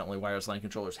 incidentally, wireless LAN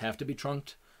controllers have to be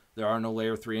trunked. There are no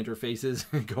layer 3 interfaces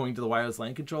going to the wireless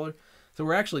LAN controller. So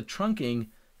we're actually trunking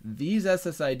these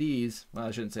SSIDs, well,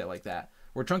 I shouldn't say it like that.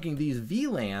 We're trunking these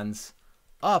VLANs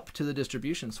up to the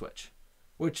distribution switch.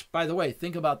 Which, by the way,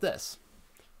 think about this.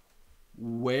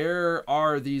 Where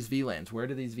are these VLANs? Where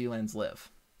do these VLANs live?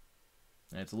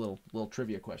 And it's a little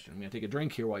trivia question. I'm going to take a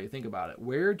drink here while you think about it.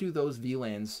 Where do those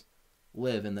VLANs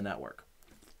live in the network?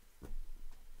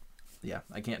 Yeah,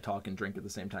 I can't talk and drink at the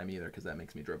same time either because that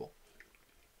makes me dribble.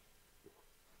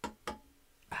 All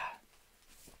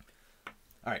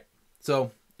right,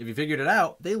 so if you figured it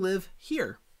out, they live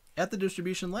here at the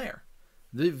distribution layer.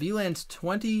 The VLANs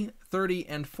 20, 30,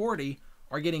 and 40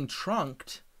 are getting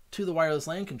trunked to the wireless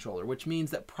LAN controller, which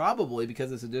means that probably,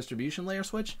 because it's a distribution layer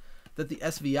switch, that the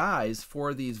SVIs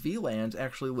for these VLANs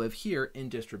actually live here in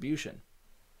distribution.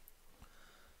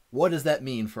 What does that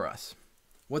mean for us?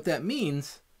 What that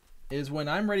means is when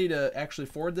I'm ready to actually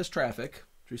forward this traffic,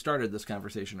 we started this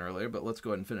conversation earlier, but let's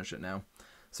go ahead and finish it now.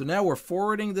 So now we're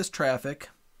forwarding this traffic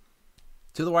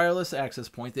to the wireless access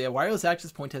point. The wireless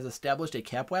access point has established a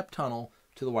CapWAP tunnel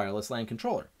to the wireless LAN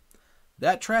controller.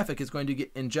 That traffic is going to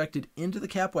get injected into the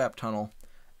CapWAP tunnel,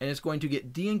 and it's going to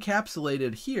get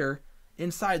de-encapsulated here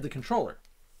inside the controller.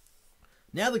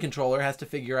 Now the controller has to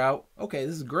figure out, okay,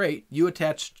 this is great. You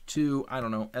attached to, I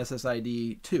don't know,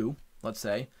 SSID 2, let's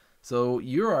say. So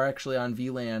you are actually on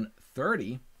VLAN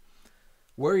 30.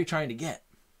 Where are you trying to get?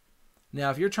 Now,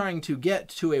 if you're trying to get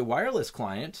to a wireless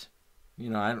client, we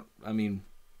had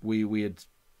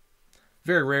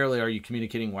very rarely are you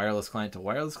communicating wireless client to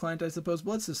wireless client, I suppose.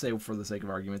 But let's just say for the sake of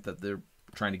argument that they're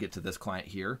trying to get to this client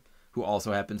here, who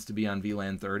also happens to be on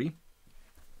VLAN 30.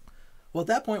 Well, at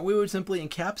that point, we would simply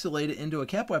encapsulate it into a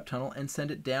CapWAP tunnel and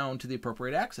send it down to the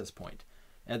appropriate access point,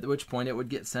 at which point it would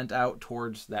get sent out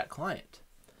towards that client.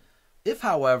 If,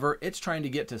 however, it's trying to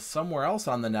get to somewhere else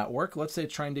on the network, let's say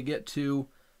it's trying to get to,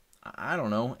 I don't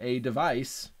know, a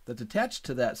device that's attached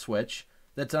to that switch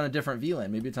that's on a different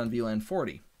VLAN. Maybe it's on VLAN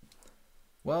 40.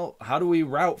 Well, how do we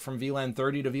route from VLAN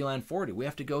 30 to VLAN 40? We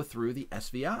have to go through the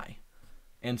SVI.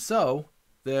 And so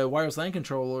the wireless LAN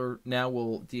controller now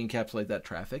will de-encapsulate that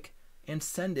traffic and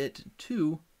send it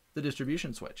to the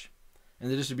distribution switch. And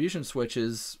the distribution switch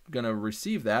is going to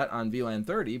receive that on VLAN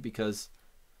 30 because,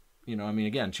 you know, I mean,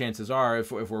 again, chances are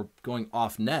if we're going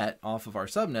off net, off of our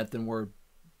subnet, then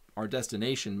our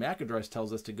destination MAC address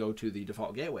tells us to go to the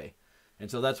default gateway.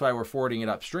 And so that's why we're forwarding it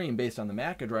upstream based on the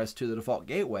MAC address to the default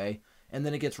gateway, and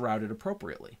then it gets routed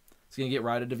appropriately. It's going to get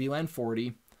routed to VLAN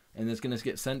 40, and it's going to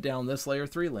get sent down this layer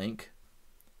 3 link.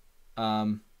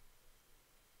 You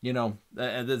know,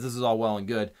 this is all well and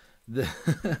good.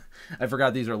 I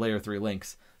forgot these are layer 3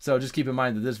 links. So just keep in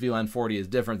mind that this VLAN 40 is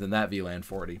different than that VLAN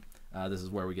 40. This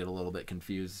is where we get a little bit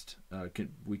confused.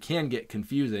 We can get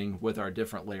confusing with our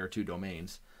different layer 2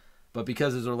 domains. But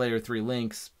because these are layer 3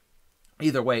 links,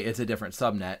 either way, it's a different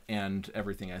subnet, and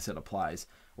everything I said applies.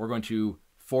 We're going to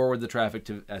forward the traffic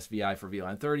to SVI for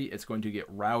VLAN 30. It's going to get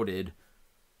routed,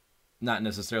 not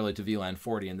necessarily to VLAN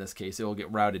 40 in this case. It will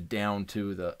get routed down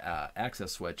to the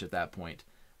access switch at that point,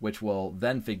 which will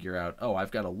then figure out, oh,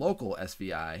 I've got a local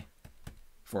SVI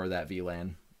for that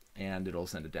VLAN, and it'll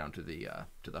send it down to the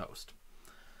host.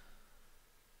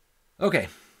 Okay.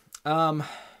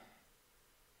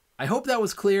 I hope that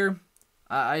was clear.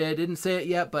 I didn't say it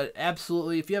yet, but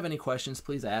absolutely, if you have any questions,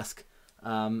 please ask.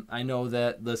 I know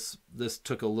that this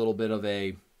took a little bit of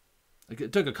it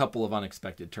took a couple of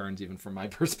unexpected turns, even from my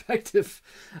perspective.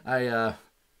 So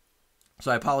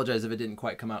I apologize if it didn't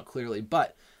quite come out clearly,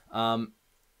 but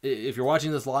if you're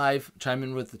watching this live, chime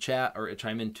in with the chat, or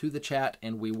chime into the chat,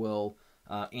 and we will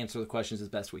answer the questions as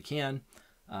best we can.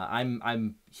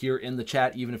 I'm here in the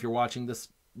chat, even if you're watching this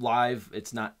live.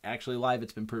 It's not actually live,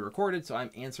 it's been pre-recorded, so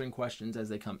I'm answering questions as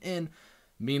they come in.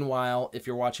 Meanwhile, if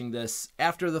you're watching this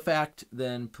after the fact,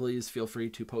 then please feel free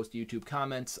to post YouTube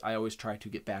comments. I always try to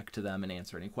get back to them and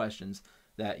answer any questions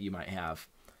that you might have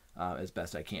as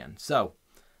best I can. So,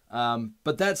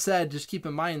 but that said, just keep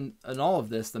in mind in all of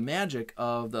this, the magic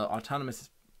of the autonomous,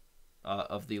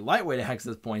 of the lightweight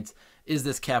access points is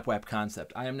this CapWAP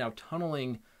concept. I am now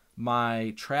tunneling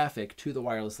my traffic to the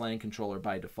wireless LAN controller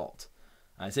by default.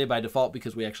 I say by default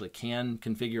because we actually can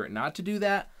configure it not to do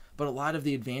that, but a lot of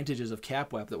the advantages of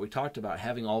CapWAP that we talked about,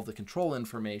 having all of the control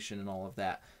information and all of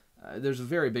that, there's a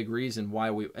very big reason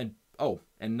why we, and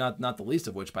not the least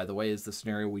of which, by the way, is the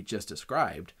scenario we just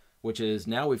described, which is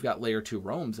now we've got layer 2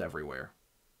 roams everywhere.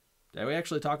 Did we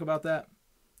actually talk about that?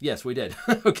 Yes, we did.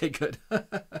 Okay, good.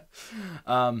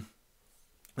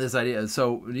 This idea,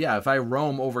 so yeah, if I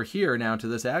roam over here now to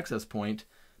this access point,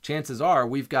 chances are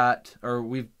we've got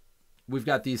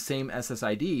these same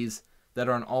SSIDs that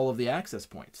are on all of the access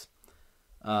points.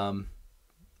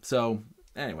 So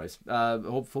anyways,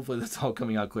 hopefully that's all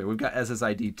coming out clear. We've got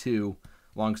SSID 2,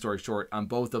 long story short, on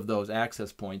both of those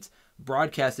access points,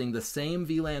 broadcasting the same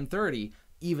VLAN 30,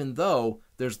 even though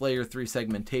there's layer 3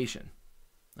 segmentation.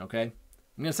 Okay?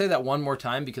 I'm going to say that one more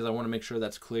time because I want to make sure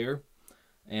that's clear.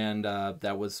 And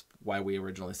that was why we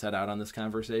originally set out on this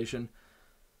conversation.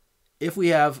 If we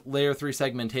have layer 3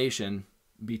 segmentation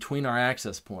between our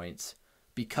access points,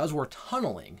 because we're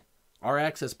tunneling our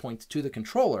access points to the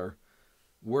controller,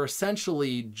 we're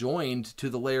essentially joined to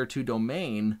the layer 2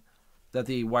 domain that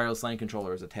the wireless LAN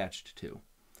controller is attached to.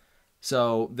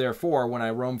 So therefore, when I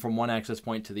roam from one access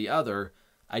point to the other,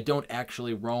 I don't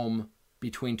actually roam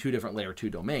between two different layer 2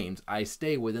 domains. I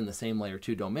stay within the same layer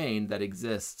 2 domain that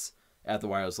exists at the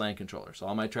wireless LAN controller. So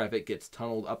all my traffic gets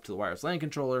tunneled up to the wireless LAN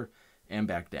controller and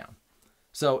back down.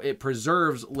 So it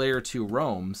preserves layer 2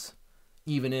 roams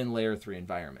even in layer 3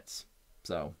 environments.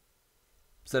 So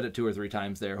said it 2 or 3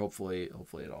 times there. Hopefully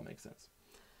it all makes sense.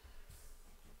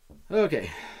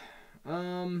 Okay.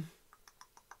 All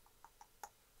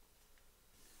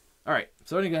right.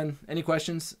 So again, any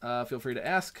questions, feel free to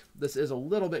ask. This is a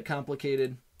little bit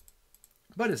complicated,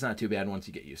 but it's not too bad once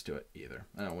you get used to it either.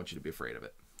 I don't want you to be afraid of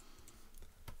it.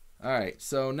 All right,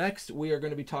 so next we are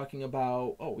going to be talking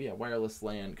about, wireless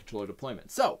LAN controller deployment.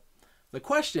 So the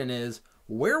question is,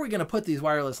 where are we going to put these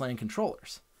wireless LAN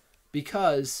controllers?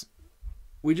 Because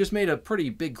we just made a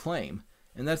pretty big claim,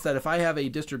 and that's that if I have a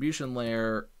distribution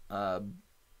layer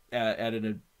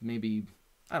maybe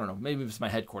it's my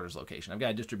headquarters location. I've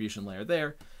got a distribution layer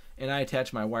there, and I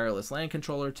attach my wireless LAN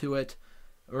controller to it.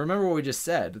 Remember what we just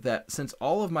said, that since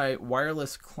all of my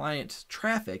wireless client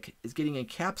traffic is getting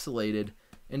encapsulated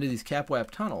into these CapWAP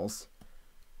tunnels,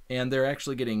 and they're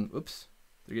actually getting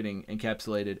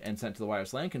encapsulated and sent to the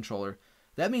wireless LAN controller,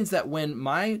 that means that when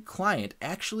my client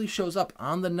actually shows up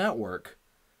on the network,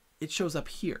 it shows up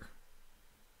here.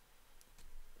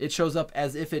 It shows up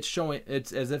as if it's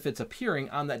appearing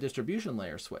on that distribution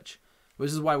layer switch,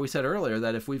 which is why we said earlier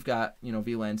that if we've got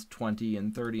VLANs 20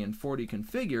 and 30 and 40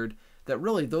 configured, that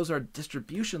really those are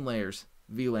distribution layers,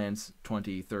 VLANs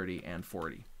 20, 30, and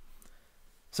 40.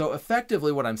 So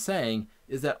effectively what I'm saying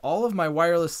is that all of my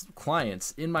wireless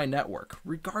clients in my network,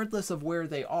 regardless of where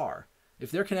they are,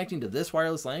 if they're connecting to this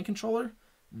wireless LAN controller,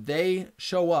 they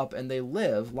show up and they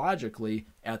live logically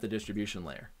at the distribution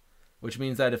layer, which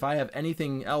means that if I have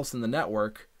anything else in the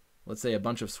network, let's say a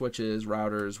bunch of switches,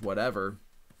 routers, whatever,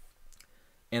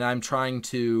 and I'm trying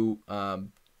to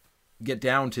get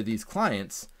down to these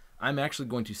clients, I'm actually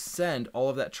going to send all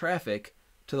of that traffic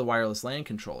to the wireless LAN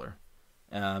controller.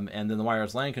 And then the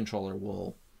wireless LAN controller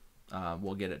will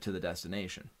get it to the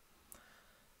destination.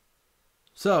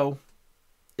 So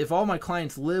if all my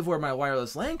clients live where my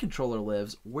wireless LAN controller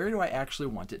lives, where do I actually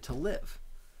want it to live?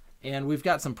 And we've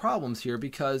got some problems here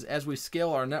because as we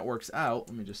scale our networks out,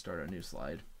 let me just start a new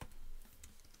slide.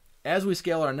 As we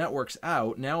scale our networks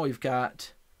out, now we've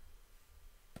got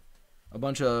a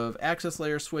bunch of access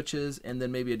layer switches and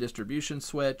then maybe a distribution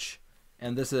switch.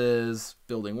 And this is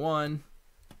building 1.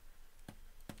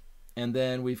 And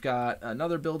then we've got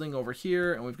another building over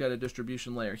here, and we've got a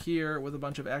distribution layer here with a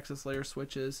bunch of access layer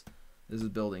switches. This is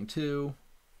building 2.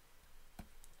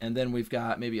 And then we've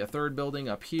got maybe a third building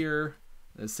up here.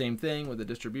 The same thing with a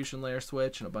distribution layer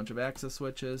switch and a bunch of access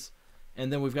switches.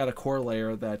 And then we've got a core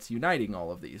layer that's uniting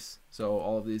all of these. So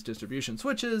all of these distribution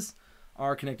switches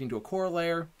are connecting to a core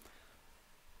layer.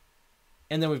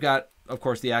 And then we've got, of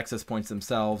course, the access points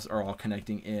themselves are all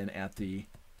connecting in at the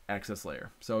access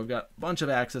layer. So we've got a bunch of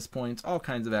access points, all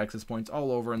kinds of access points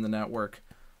all over in the network.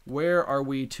 Where are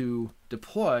we to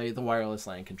deploy the wireless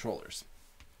LAN controllers?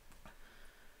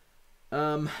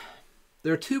 There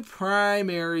are two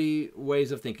primary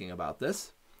ways of thinking about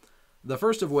this. The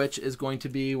first of which is going to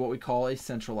be what we call a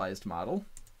centralized model.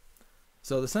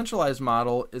 So the centralized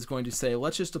model is going to say,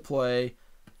 let's just deploy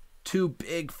 2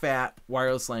 big fat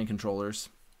wireless LAN controllers.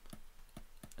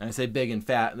 And I say big and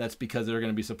fat, that's because they're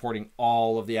going to be supporting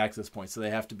all of the access points. So they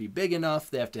have to be big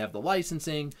enough, they have to have the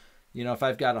licensing. You know, if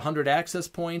I've got 100 access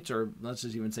points, or let's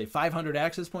just even say 500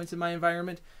 access points in my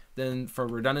environment, then for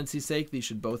redundancy's sake, these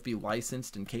should both be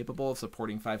licensed and capable of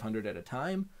supporting 500 at a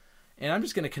time. And I'm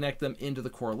just going to connect them into the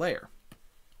core layer.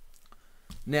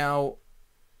 Now,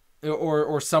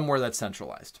 or somewhere that's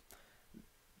centralized.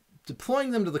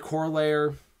 Deploying them to the core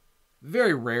layer,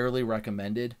 very rarely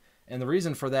recommended. And the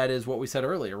reason for that is what we said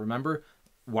earlier. Remember,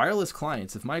 wireless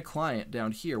clients, if my client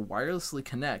down here wirelessly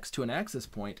connects to an access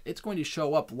point, it's going to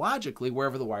show up logically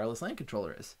wherever the wireless LAN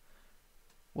controller is.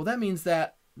 Well, that means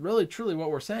that really, truly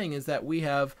what we're saying is that we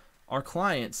have our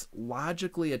clients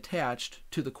logically attached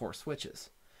to the core switches.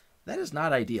 That is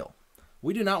not ideal.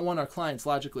 We do not want our clients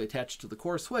logically attached to the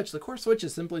core switch. The core switch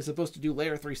is simply supposed to do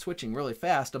layer 3 switching really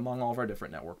fast among all of our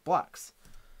different network blocks.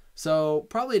 So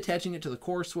probably attaching it to the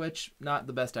core switch, not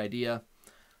the best idea.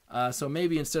 So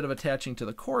maybe instead of attaching to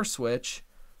the core switch,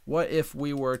 what if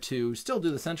we were to still do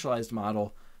the centralized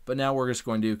model, but now we're just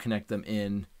going to connect them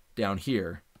in down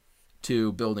here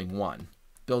to building 1,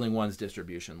 building 1's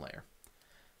distribution layer.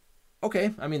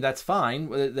 Okay, I mean, that's fine.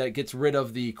 That gets rid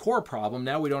of the core problem.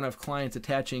 Now we don't have clients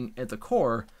attaching at the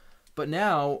core, but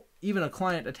now even a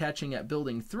client attaching at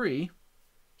building 3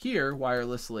 here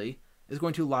wirelessly is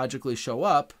going to logically show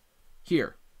up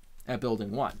here at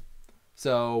building 1.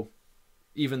 So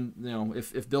even, you know,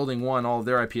 if building 1, all of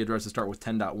their IP addresses start with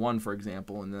 10.1, for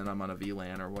example, and then I'm on a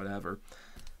VLAN or whatever,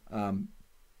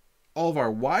 all of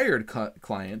our wired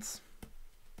clients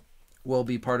will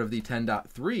be part of the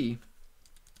 10.3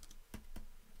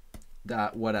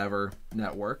 dot whatever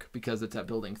network because it's at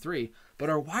building 3, but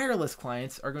our wireless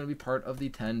clients are going to be part of the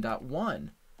 10.1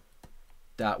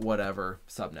 dot whatever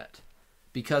subnet,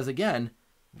 because again,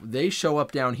 they show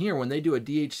up down here when they do a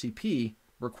DHCP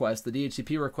request. The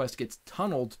DHCP request gets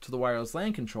tunneled to the wireless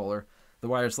LAN controller. The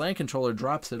wireless LAN controller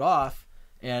drops it off,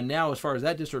 and now as far as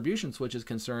that distribution switch is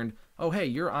concerned, oh hey,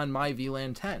 you're on my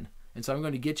VLAN 10, and so I'm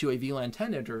going to get you a VLAN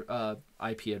 10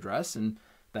 IP address, and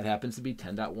that happens to be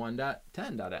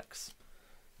 10.1.10.x.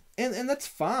 And that's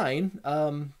fine.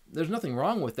 There's nothing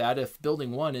wrong with that. If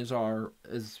building 1 is our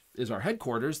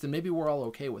headquarters, then maybe we're all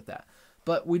okay with that.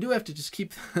 But we do have to just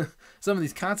keep some of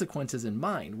these consequences in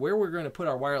mind. Where we're going to put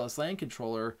our wireless LAN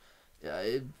controller,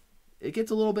 it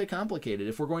gets a little bit complicated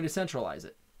if we're going to centralize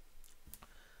it.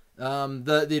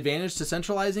 The advantage to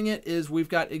centralizing it is we've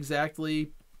got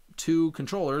exactly 2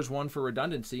 controllers, one for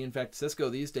redundancy. In fact, Cisco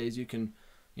these days, you can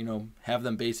have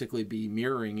them basically be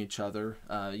mirroring each other.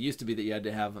 It used to be that you had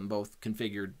to have them both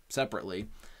configured separately.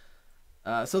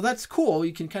 So that's cool.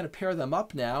 You can kind of pair them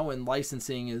up now, and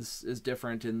licensing is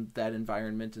different in that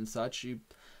environment and such.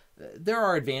 There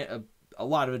are a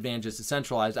lot of advantages to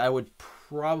centralized. I would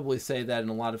probably say that in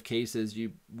a lot of cases,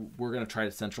 we're going to try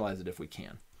to centralize it if we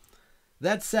can.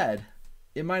 That said,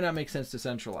 it might not make sense to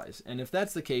centralize. And if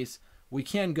that's the case, we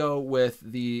can go with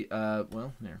the,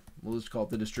 well, here, we'll just call it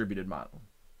the distributed model.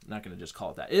 I'm not going to just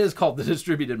call it that. It is called the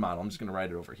distributed model. I'm just going to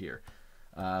write it over here.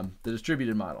 The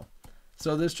distributed model.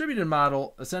 So the distributed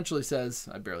model essentially says,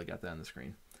 I barely got that on the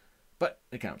screen, but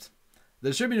it counts. The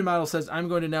distributed model says I'm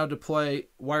going to now deploy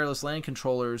wireless LAN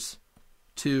controllers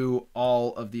to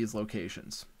all of these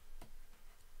locations.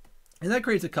 And that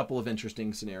creates a couple of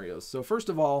interesting scenarios. So first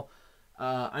of all,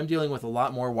 I'm dealing with a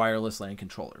lot more wireless LAN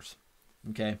controllers.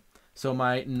 Okay, so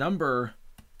my number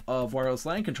of wireless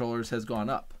LAN controllers has gone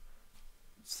up.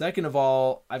 Second of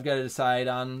all, I've got to decide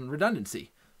on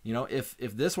redundancy. You know, if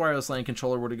this wireless LAN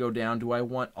controller were to go down, do I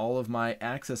want all of my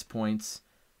access points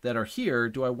that are here,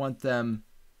 do I want them,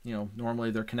 you know,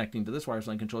 normally they're connecting to this wireless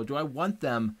LAN controller, do I want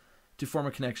them to form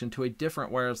a connection to a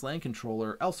different wireless LAN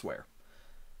controller elsewhere?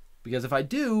 Because if I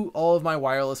do, all of my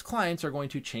wireless clients are going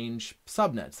to change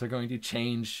subnets. They're going to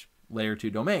change layer 2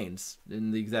 domains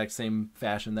in the exact same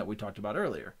fashion that we talked about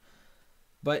earlier.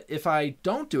 But if I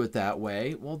don't do it that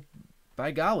way, well, by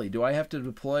golly, do I have to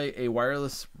deploy a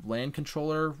wireless LAN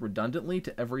controller redundantly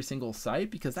to every single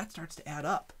site? Because that starts to add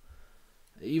up,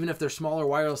 even if they're smaller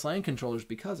wireless LAN controllers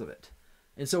because of it.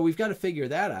 And so we've got to figure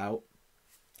that out.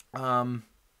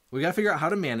 We got to figure out how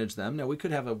to manage them. Now, we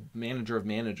could have a manager of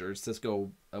managers.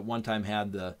 Cisco at one time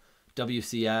had the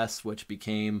WCS, which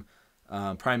became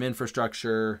Prime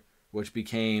Infrastructure, which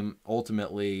became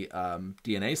ultimately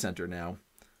DNA Center now.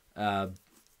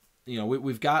 You know,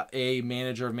 we've got a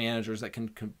manager of managers that can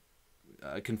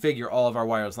configure all of our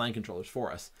wireless LAN controllers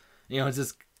for us. You know, it's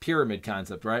this pyramid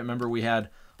concept, right? Remember, we had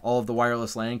all of the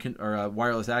wireless LAN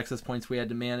wireless access points we had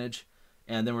to manage,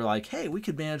 and then we're like, hey, we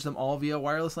could manage them all via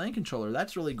wireless LAN controller.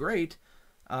 That's really great.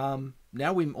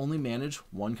 Now we only manage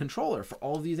one controller for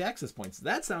all of these access points.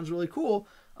 That sounds really cool.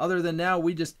 Other than now,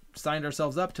 we just signed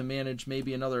ourselves up to manage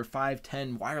maybe another 5,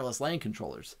 10 wireless LAN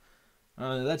controllers.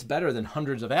 That's better than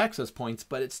hundreds of access points,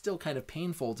 but it's still kind of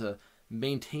painful to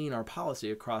maintain our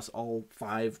policy across all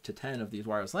 5 to 10 of these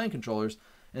wireless LAN controllers.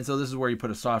 And so this is where you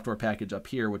put a software package up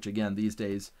here, which again, these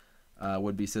days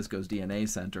would be Cisco's DNA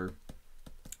Center.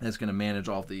 That's going to manage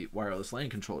all of the wireless LAN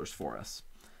controllers for us.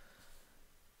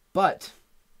 But,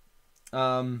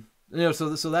 you know,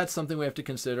 so that's something we have to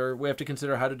consider. We have to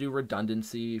consider how to do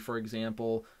redundancy, for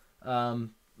example.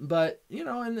 But, you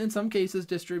know, in some cases,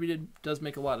 distributed does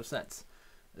make a lot of sense.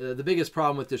 The biggest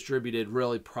problem with distributed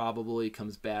really probably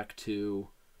comes back to,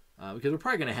 because we're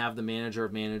probably going to have the manager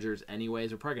of managers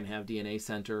anyways. We're probably going to have DNA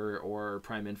Center or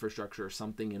Prime Infrastructure or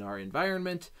something in our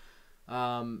environment.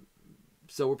 So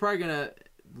we're probably going to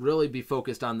really be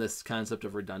focused on this concept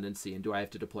of redundancy, and do I have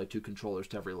to deploy 2 controllers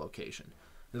to every location?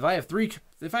 If I have 3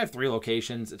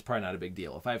 locations, it's probably not a big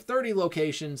deal. If I have 30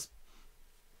 locations,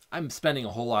 I'm spending a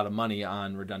whole lot of money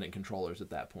on redundant controllers at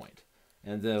that point.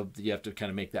 And you have to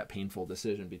kind of make that painful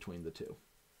decision between the two.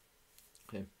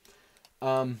 Okay.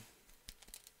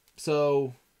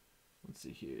 So let's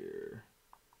see here.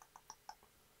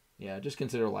 Yeah, just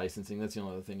consider licensing. That's the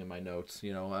only other thing in my notes.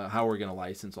 You know, how we're going to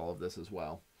license all of this as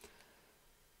well.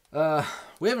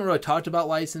 We haven't really talked about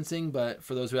licensing, but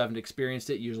for those who haven't experienced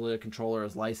it, usually a controller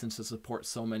is licensed to support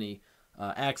so many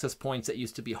access points that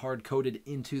used to be hard-coded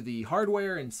into the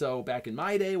hardware. And so back in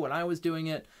my day when I was doing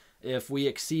it, if we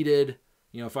exceeded,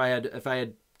 you know, if I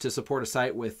had to support a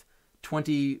site with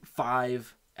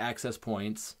 25 access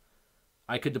points,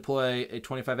 I could deploy a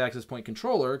 25 access point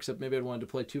controller, except maybe I'd want to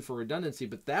deploy 2 for redundancy.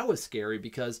 But that was scary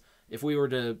because if we were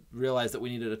to realize that we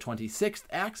needed a 26th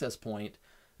access point,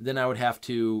 then I would have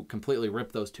to completely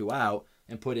rip those 2 out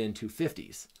and put in 2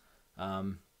 50s.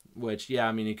 Which, yeah,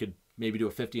 I mean, you could maybe do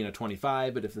a 50 and a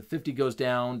 25, but if the 50 goes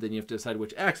down, then you have to decide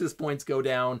which access points go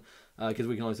down, because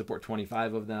we can only support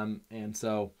 25 of them. And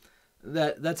so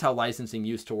that's how licensing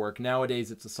used to work.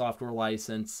 Nowadays, it's a software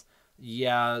license.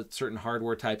 Yeah, certain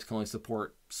hardware types can only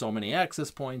support so many access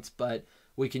points, but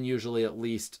we can usually at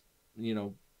least, you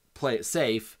know, play it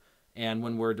safe. And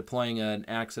when we're deploying an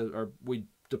access, or we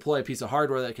deploy a piece of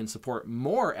hardware that can support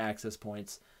more access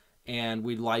points, and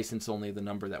we license only the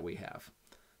number that we have.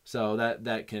 So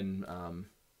that's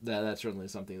certainly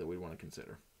something that we want to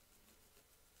consider.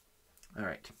 All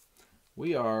right,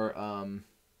 we are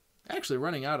actually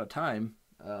running out of time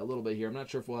a little bit here. I'm not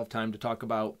sure if we'll have time to talk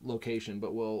about location,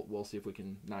 but we'll see if we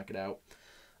can knock it out.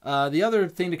 The other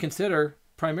thing to consider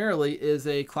primarily is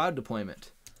a cloud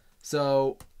deployment.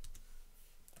 So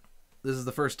this is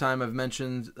the first time I've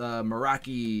mentioned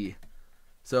Meraki.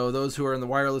 So those who are in the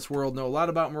wireless world know a lot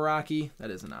about Meraki.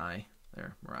 That is an I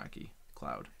there, Meraki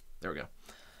cloud. There we go.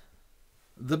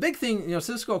 The big thing,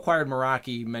 Cisco acquired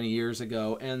Meraki many years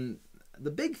ago, and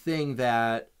the big thing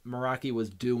that Meraki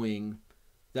was doing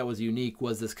that was unique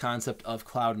was this concept of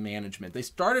cloud management. They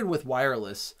started with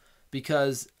wireless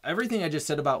because everything I just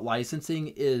said about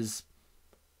licensing is,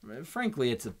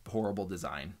 frankly, it's a horrible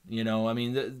design. I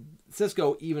mean,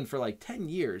 Cisco, even for like 10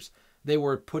 years, they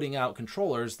were putting out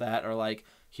controllers that are like,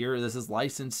 here, this is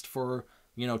licensed for,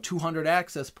 200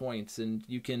 access points, and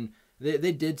you can...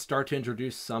 They did start to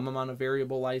introduce some amount of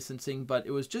variable licensing, but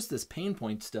it was just this pain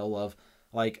point still of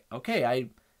like, okay,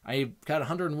 I got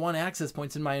 101 access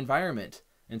points in my environment.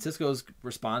 And Cisco's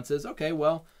response is, okay,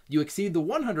 well, you exceed the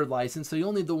 100 license, so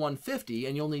you'll need the 150,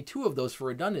 and you'll need 2 of those for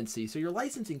redundancy. So you're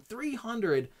licensing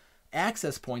 300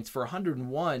 access points for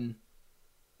 101.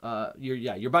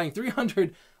 You're buying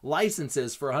 300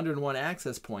 licenses for 101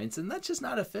 access points, and that's just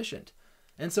not efficient.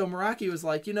 And so Meraki was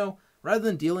like, rather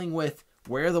than dealing with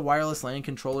where the wireless LAN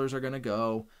controllers are going to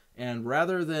go, and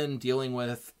rather than dealing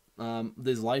with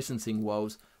these licensing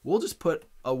woes, we'll just put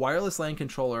a wireless LAN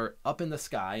controller up in the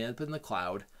sky, up in the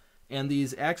cloud, and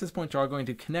these access points are going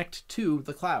to connect to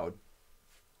the cloud.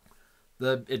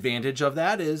 The advantage of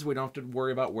that is we don't have to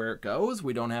worry about where it goes.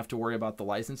 We don't have to worry about the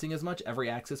licensing as much. Every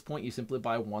access point, you simply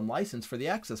buy one license for the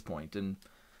access point. And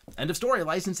end of story,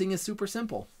 licensing is super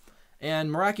simple. And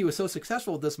Meraki was so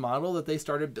successful with this model that they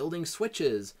started building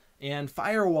switches and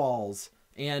firewalls,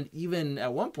 and even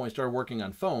at one point started working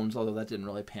on phones, although that didn't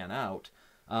really pan out.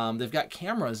 They've got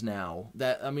cameras now.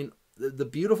 The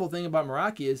beautiful thing about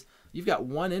Meraki is you've got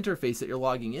one interface that you're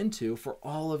logging into for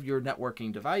all of your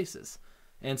networking devices.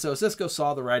 And so Cisco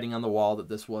saw the writing on the wall that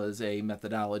this was a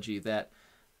methodology that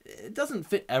it doesn't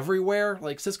fit everywhere.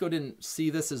 Like, Cisco didn't see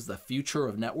this as the future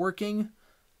of networking,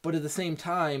 but at the same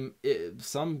time,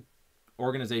 some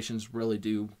organizations really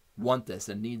do want this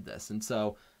and need this. And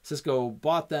so Cisco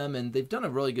bought them, and they've done a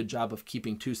really good job of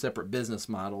keeping 2 separate business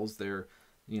models. They're,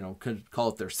 could call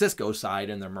it their Cisco side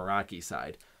and their Meraki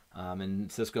side.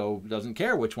 And Cisco doesn't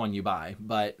care which one you buy,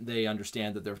 but they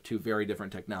understand that they're 2 very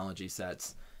different technology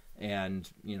sets. And,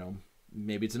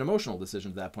 maybe it's an emotional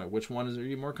decision at that point. Which one are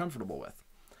you more comfortable with?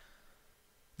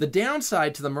 The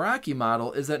downside to the Meraki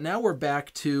model is that now we're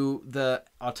back to the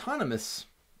autonomous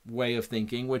way of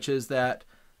thinking, which is that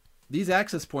these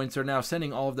access points are now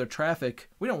sending all of their traffic.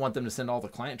 We don't want them to send all the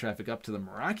client traffic up to the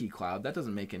Meraki cloud. That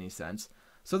doesn't make any sense.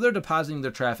 So they're depositing their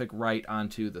traffic right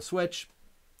onto the switch,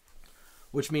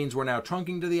 which means we're now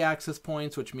trunking to the access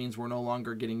points, which means we're no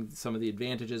longer getting some of the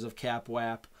advantages of cap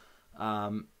WAP.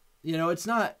 It's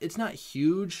not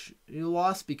huge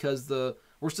loss because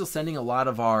we're still sending a lot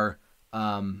of our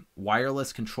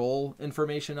wireless control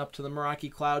information up to the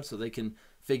Meraki cloud, so they can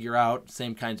figure out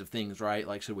same kinds of things, right?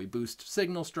 Like, should we boost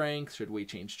signal strength? Should we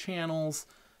change channels?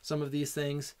 Some of these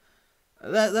things.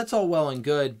 That's all well and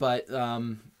good, but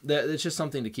it's just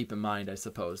something to keep in mind, I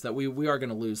suppose, that we are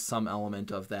going to lose some element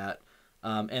of that.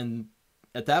 And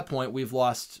at that point, we've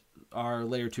lost our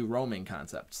layer 2 roaming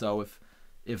concept. So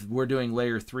if we're doing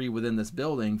layer 3 within this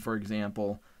building, for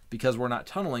example, because we're not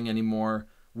tunneling anymore,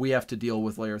 we have to deal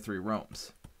with layer 3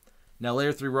 roams. Now,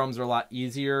 layer 3 roams are a lot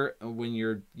easier when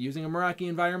you're using a Meraki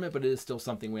environment, but it is still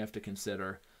something we have to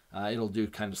consider. It'll do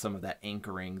kind of some of that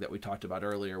anchoring that we talked about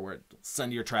earlier, where it'll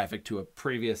send your traffic to a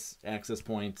previous access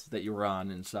point that you were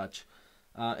on and such.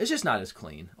 It's just not as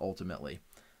clean, ultimately.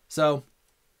 So,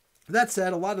 that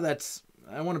said, a lot of that's,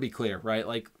 I want to be clear, right?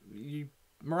 Like,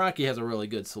 Meraki has a really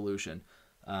good solution.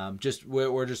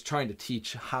 We're just trying to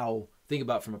teach think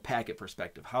about from a packet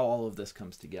perspective, how all of this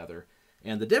comes together,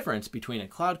 and the difference between a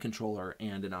cloud controller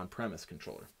and an on-premise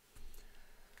controller.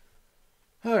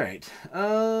 All right.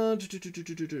 Well,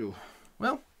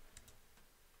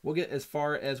 we'll get as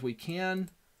far as we can.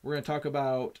 We're going to talk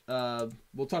about,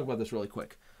 we'll talk about this really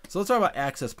quick. So let's talk about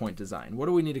access point design. What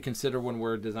do we need to consider when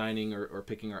we're designing or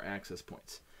picking our access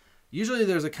points? Usually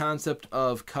there's a concept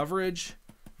of coverage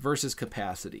versus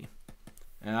capacity.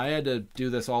 And I had to do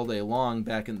this all day long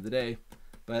back in the day.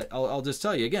 But I'll just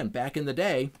tell you again, back in the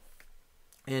day,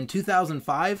 in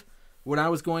 2005, when I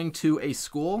was going to a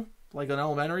school, like an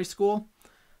elementary school,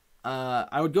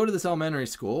 I would go to this elementary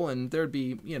school, and there'd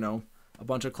be, a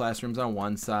bunch of classrooms on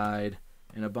one side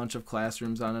and a bunch of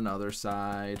classrooms on another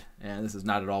side. And this is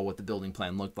not at all what the building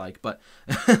plan looked like, but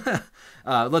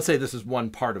let's say this is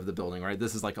one part of the building, right?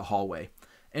 This is like a hallway.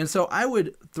 And so I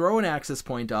would throw an access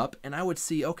point up, and I would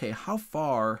see, okay, how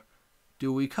far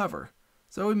do we cover?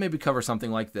 So we maybe cover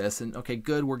something like this, and okay,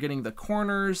 good, we're getting the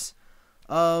corners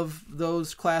of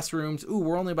those classrooms. Ooh,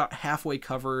 we're only about halfway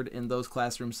covered in those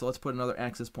classrooms, so let's put another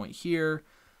access point here.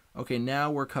 Okay,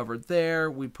 now we're covered there.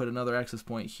 We put another access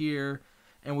point here,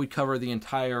 and we cover the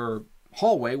entire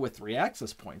hallway with 3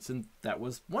 access points, and that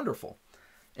was wonderful.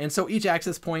 And so each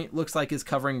access point looks like is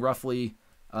covering roughly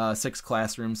 6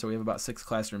 classrooms. So we have about 6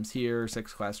 classrooms here,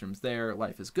 6 classrooms there.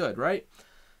 Life is good, right?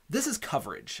 This is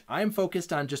coverage. I'm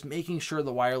focused on just making sure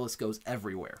the wireless goes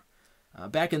everywhere.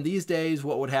 Back in these days,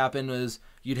 what would happen is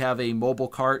you'd have a mobile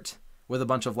cart with a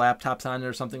bunch of laptops on it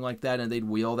or something like that, and they'd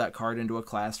wheel that cart into a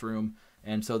classroom.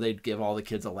 And so they'd give all the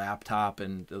kids a laptop,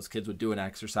 and those kids would do an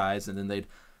exercise, and then they'd,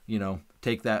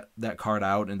 take that cart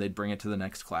out and they'd bring it to the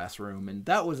next classroom. And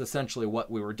that was essentially what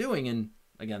we were doing in,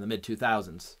 again, the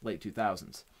mid-2000s, late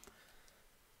 2000s.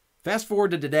 Fast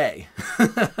forward to today.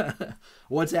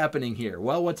 What's happening here?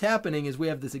 Well, what's happening is we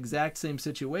have this exact same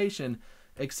situation,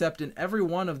 except in every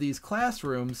one of these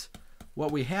classrooms,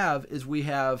 what we have is we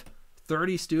have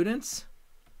 30 students,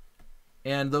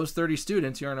 and those 30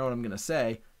 students, you already know what I'm going to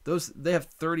say, they have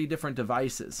 30 different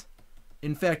devices.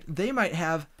 In fact, they might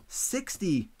have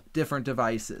 60 different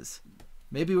devices.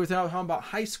 Maybe we're talking about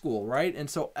high school, right? And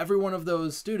so every one of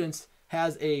those students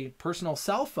has a personal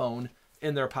cell phone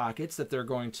in their pockets that they're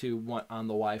going to want on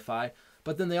the Wi-Fi,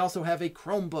 but then they also have a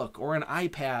Chromebook or an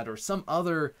iPad or some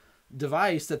other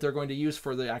device that they're going to use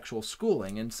for the actual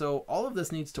schooling. And so all of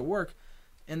this needs to work,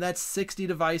 and that's 60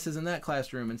 devices in that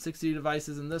classroom and 60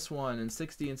 devices in this one and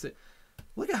 60 and 60.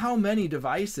 Look at how many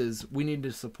devices we need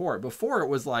to support. Before it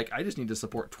was like, I just need to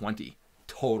support 20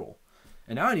 total.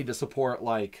 And now I need to support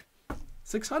like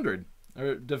 600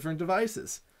 or different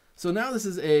devices. So now this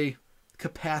is a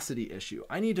capacity issue.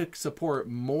 I need to support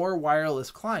more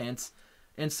wireless clients.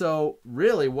 And so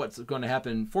really what's going to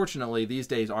happen, fortunately, these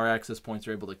days our access points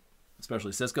are able to,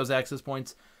 especially Cisco's access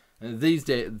points, and these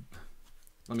days,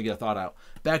 let me get a thought out.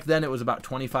 Back then it was about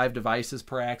 25 devices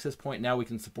per access point. Now we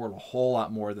can support a whole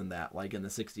lot more than that, like in the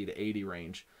 60 to 80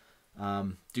 range,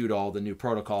 due to all the new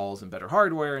protocols and better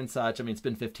hardware and such. I mean, it's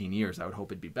been 15 years. I would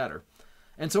hope it'd be better.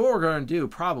 And so what we're going to do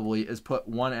probably is put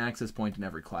one access point in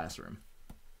every classroom.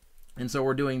 And so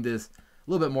we're doing this a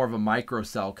little bit more of a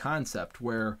microcell concept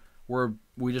where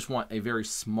we just want a very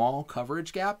small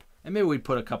coverage gap. And maybe we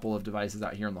put a couple of devices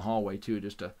out here in the hallway too,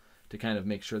 just to kind of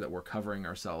make sure that we're covering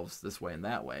ourselves this way and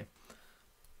that way.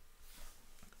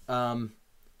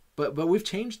 But we've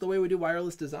changed the way we do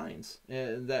wireless designs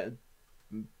that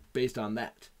based on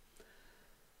that.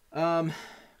 A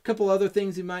couple other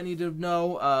things you might need to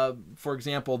know. For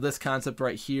example, this concept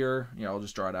right here, I'll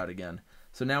just draw it out again.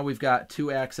 So now we've got 2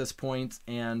 access points,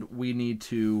 and we need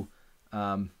to,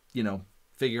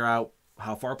 figure out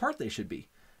how far apart they should be.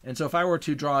 And so if I were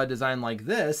to draw a design like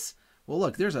this, well,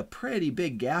 look, there's a pretty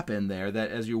big gap in there that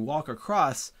as you walk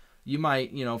across, you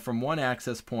might, from one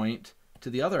access point to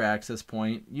the other access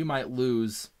point, you might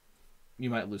lose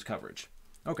coverage.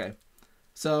 Okay.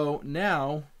 So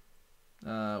now,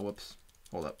 whoops,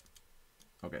 hold up.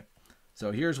 Okay.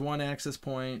 So here's one access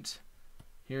point.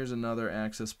 Here's another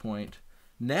access point.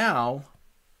 Now,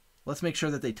 let's make sure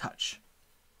that they touch.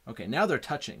 Okay, now they're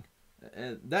touching.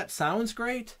 That sounds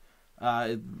great.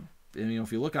 If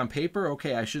you look on paper,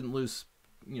 okay, I shouldn't lose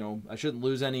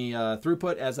any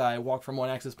throughput as I walk from one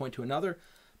access point to another.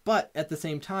 But at the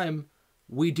same time,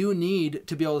 we do need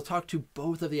to be able to talk to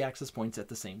both of the access points at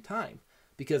the same time.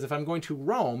 Because if I'm going to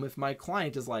roam, if my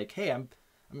client is like, hey, I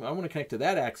want to connect to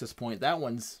that access point, that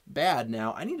one's bad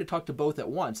now, I need to talk to both at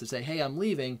once to say, hey, I'm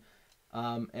leaving,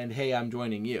 and hey, I'm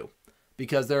joining you.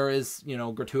 Because there is,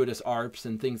 gratuitous ARPs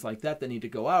and things like that need to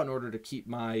go out in order to keep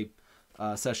my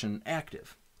session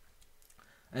active.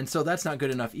 And so that's not good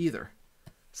enough either.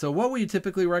 So what we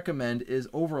typically recommend is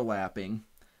overlapping.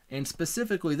 And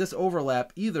specifically, this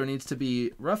overlap either needs to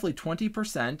be roughly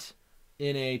 20%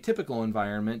 in a typical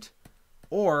environment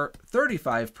or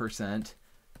 35%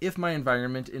 if my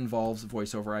environment involves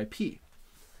voice over IP.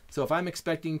 So if I'm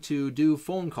expecting to do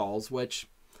phone calls, which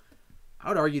I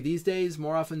would argue these days,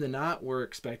 more often than not, we're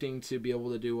expecting to be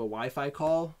able to do a Wi-Fi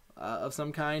call of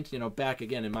some kind. Back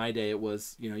again in my day, it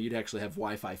was, you'd actually have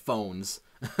Wi-Fi phones,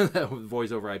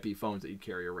 voice over IP phones that you'd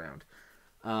carry around.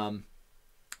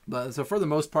 But so for the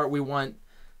most part, we want,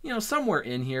 somewhere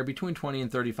in here between 20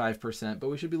 and 35%, but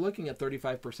we should be looking at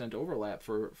 35% overlap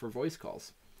for voice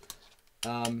calls.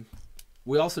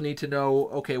 We also need to know,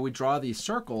 okay, we draw these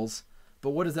circles,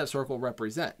 but what does that circle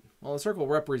represent? Well, a circle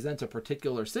represents a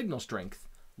particular signal strength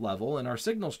level, and our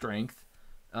signal strength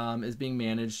is being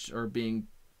managed or being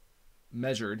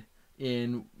measured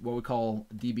in what we call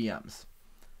dBms.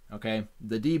 Okay,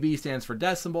 the dB stands for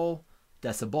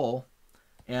decibel,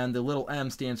 and the little m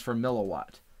stands for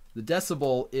milliwatt. The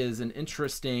decibel is an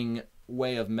interesting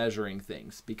way of measuring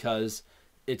things because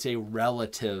it's a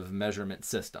relative measurement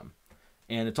system.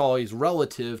 And it's always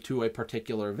relative to a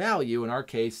particular value. In our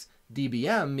case,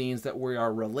 dBm means that we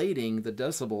are relating the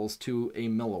decibels to a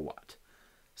milliwatt.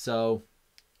 So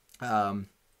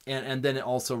and then it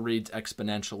also reads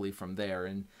exponentially from there.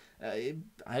 And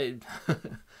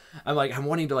I'm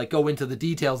wanting to go into the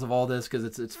details of all this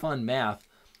because it's fun math,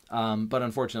 but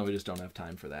unfortunately we just don't have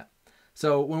time for that.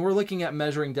 So when we're looking at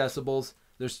measuring decibels,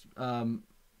 there's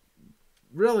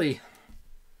really,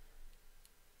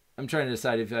 I'm trying to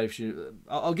decide if I should.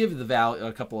 I'll give you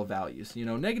a couple of values.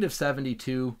 Negative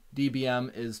 72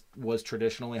 dBm was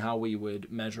traditionally how we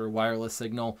would measure wireless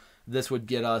signal. This would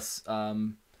get us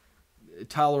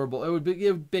tolerable. It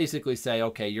would basically say,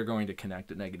 okay, you're going to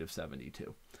connect at negative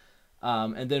 72.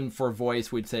 And then for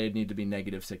voice, we'd say it'd need to be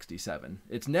negative 67.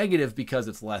 It's negative because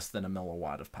it's less than a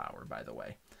milliwatt of power, by the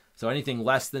way. So anything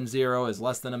less than 0 is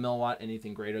less than a milliwatt.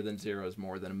 Anything greater than 0 is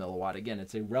more than a milliwatt. Again,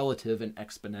 it's a relative and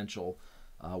exponential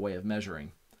way of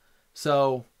measuring.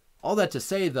 So all that to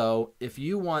say, though, if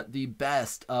you want the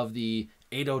best of the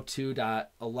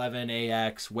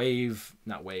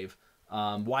 802.11ax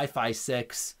Wi-Fi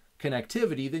 6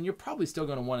 connectivity, then you're probably still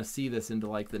going to want to see this into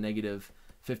the negative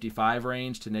 55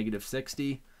 range to negative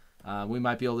 60. We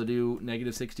might be able to do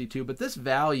negative 62, but this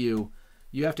value,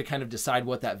 you have to kind of decide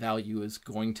what that value is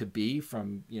going to be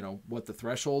from, what the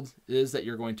threshold is that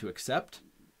you're going to accept.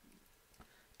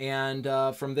 And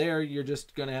from there, you're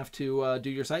just going to have to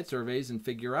do your site surveys and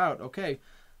figure out, okay,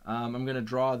 I'm going to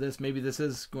draw this. Maybe this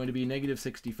is going to be negative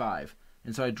 65.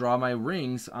 And so I draw my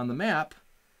rings on the map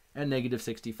at negative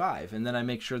 65. And then I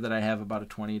make sure that I have about a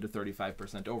 20 to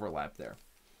 35% overlap there.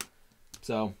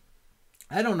 So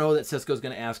I don't know that Cisco's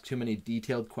going to ask too many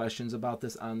detailed questions about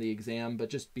this on the exam, but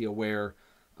just be aware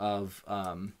of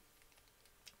some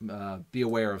of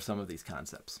these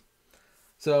concepts.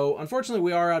 So unfortunately,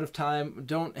 we are out of time.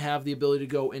 Don't have the ability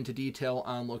to go into detail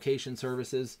on location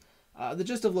services. The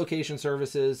gist of location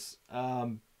services,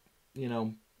 I'll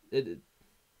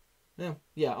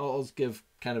give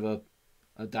kind of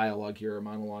a dialogue here, a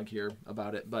monologue here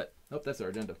about it. But that's our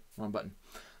agenda. Wrong button.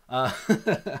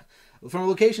 From a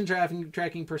location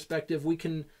tracking perspective, we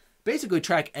can basically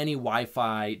track any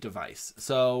Wi-Fi device.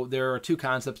 So there are two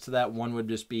concepts to that. One would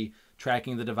just be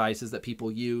tracking the devices that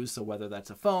people use, so whether that's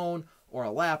a phone or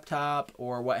a laptop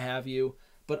or what have you.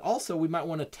 But also we might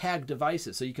want to tag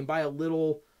devices. So you can buy a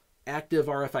little active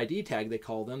RFID tag, they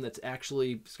call them, it's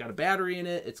got a battery in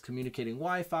it, it's communicating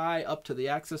Wi-Fi up to the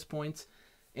access points.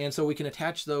 And so we can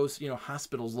attach those,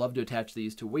 hospitals love to attach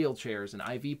these to wheelchairs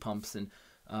and IV pumps and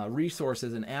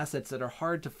resources and assets that are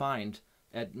hard to find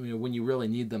when you really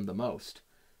need them the most.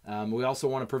 We also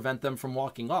want to prevent them from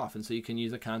walking off, and so you can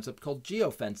use a concept called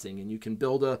geofencing, and you can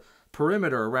build a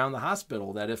perimeter around the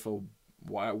hospital that if a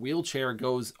wheelchair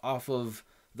goes off of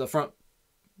the front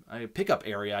pickup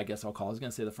area, I guess I'll call it. I was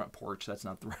going to say the front porch. That's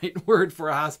not the right word for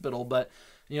a hospital, but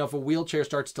if a wheelchair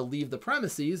starts to leave the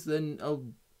premises, then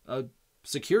a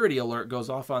security alert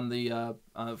goes off on the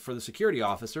for the security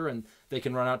officer, and they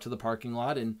can run out to the parking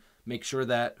lot and make sure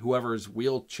that whoever's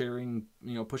wheelchairing,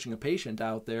 pushing a patient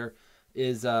out there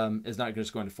is not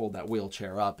just going to fold that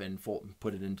wheelchair up and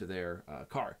put it into their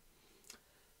car.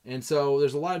 And so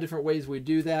there's a lot of different ways we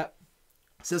do that.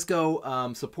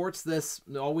 Cisco supports this.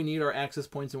 All we need are access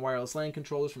points and wireless LAN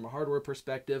controllers from a hardware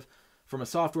perspective. From a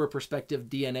software perspective,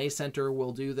 DNA Center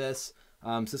will do this.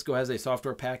 Cisco has a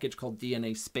software package called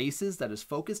DNA Spaces that is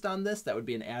focused on this. That would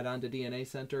be an add-on to DNA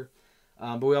Center.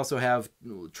 But we also have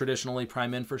traditionally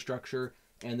Prime Infrastructure,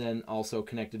 and then also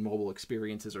Connected Mobile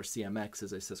Experiences, or CMX,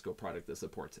 is a Cisco product that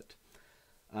supports it.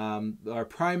 Our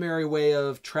primary way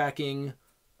of tracking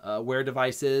where a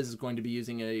device is going to be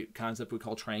using a concept we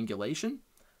call triangulation,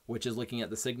 which is looking at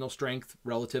the signal strength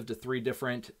relative to 3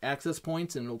 different access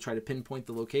points, and it'll try to pinpoint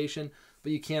the location.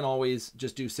 But you can't always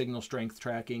just do signal strength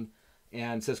tracking.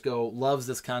 And Cisco loves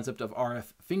this concept of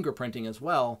RF fingerprinting as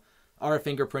well. RF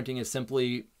fingerprinting is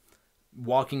simply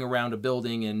walking around a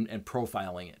building and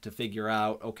profiling it to figure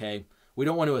out, okay, we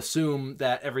don't want to assume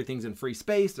that everything's in free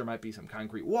space. There might be some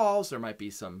concrete walls. There might be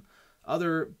some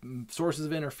other sources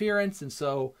of interference. And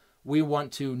so we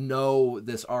want to know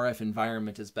this RF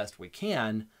environment as best we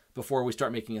can before we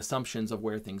start making assumptions of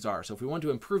where things are. So if we want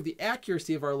to improve the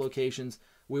accuracy of our locations,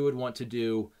 we would want to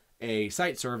do a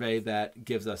site survey that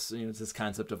gives us this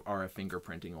concept of RF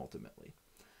fingerprinting ultimately.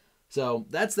 So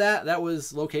that's that. That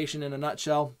was location in a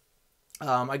nutshell.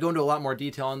 I go into a lot more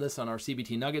detail on this on our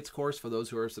CBT Nuggets course. For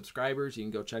those who are subscribers, you can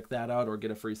go check that out or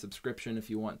get a free subscription if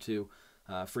you want to.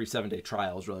 Free 7-day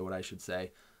trial is really what I should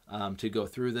say to go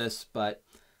through this. But,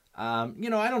 I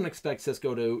don't expect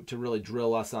Cisco to really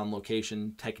drill us on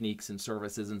location techniques and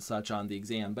services and such on the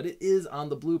exam, but it is on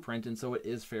the blueprint, and so it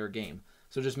is fair game.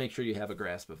 So just make sure you have a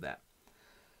grasp of that.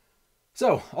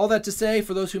 So all that to say,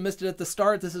 for those who missed it at the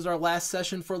start, this is our last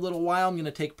session for a little while. I'm going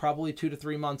to take probably 2 to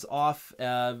 3 months off.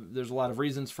 There's a lot of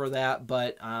reasons for that,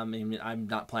 but I'm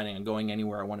not planning on going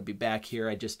anywhere. I want to be back here.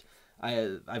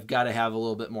 I've got to have a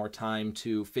little bit more time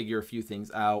to figure a few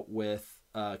things out with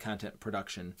content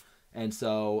production. And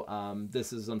so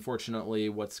this is unfortunately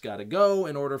what's got to go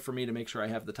in order for me to make sure I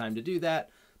have the time to do that.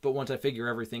 But once I figure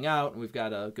everything out and we've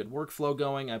got a good workflow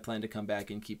going, I plan to come back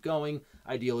and keep going,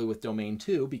 ideally with Domain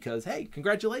 2, because, hey,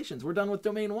 congratulations, we're done with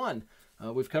Domain 1.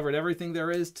 We've covered everything there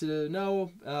is to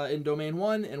know in Domain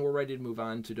 1, and we're ready to move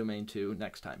on to Domain 2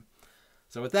 next time.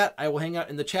 So with that, I will hang out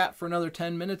in the chat for another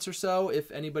 10 minutes or so. If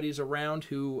anybody's around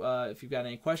who, if you've got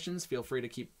any questions, feel free to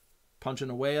keep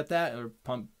punching away at that or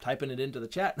typing it into the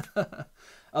chat.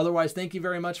 Otherwise, thank you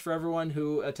very much for everyone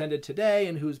who attended today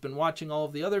and who's been watching all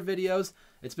of the other videos.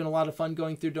 It's been a lot of fun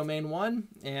going through Domain 1,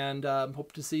 and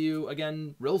hope to see you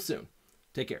again real soon.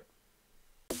 Take care.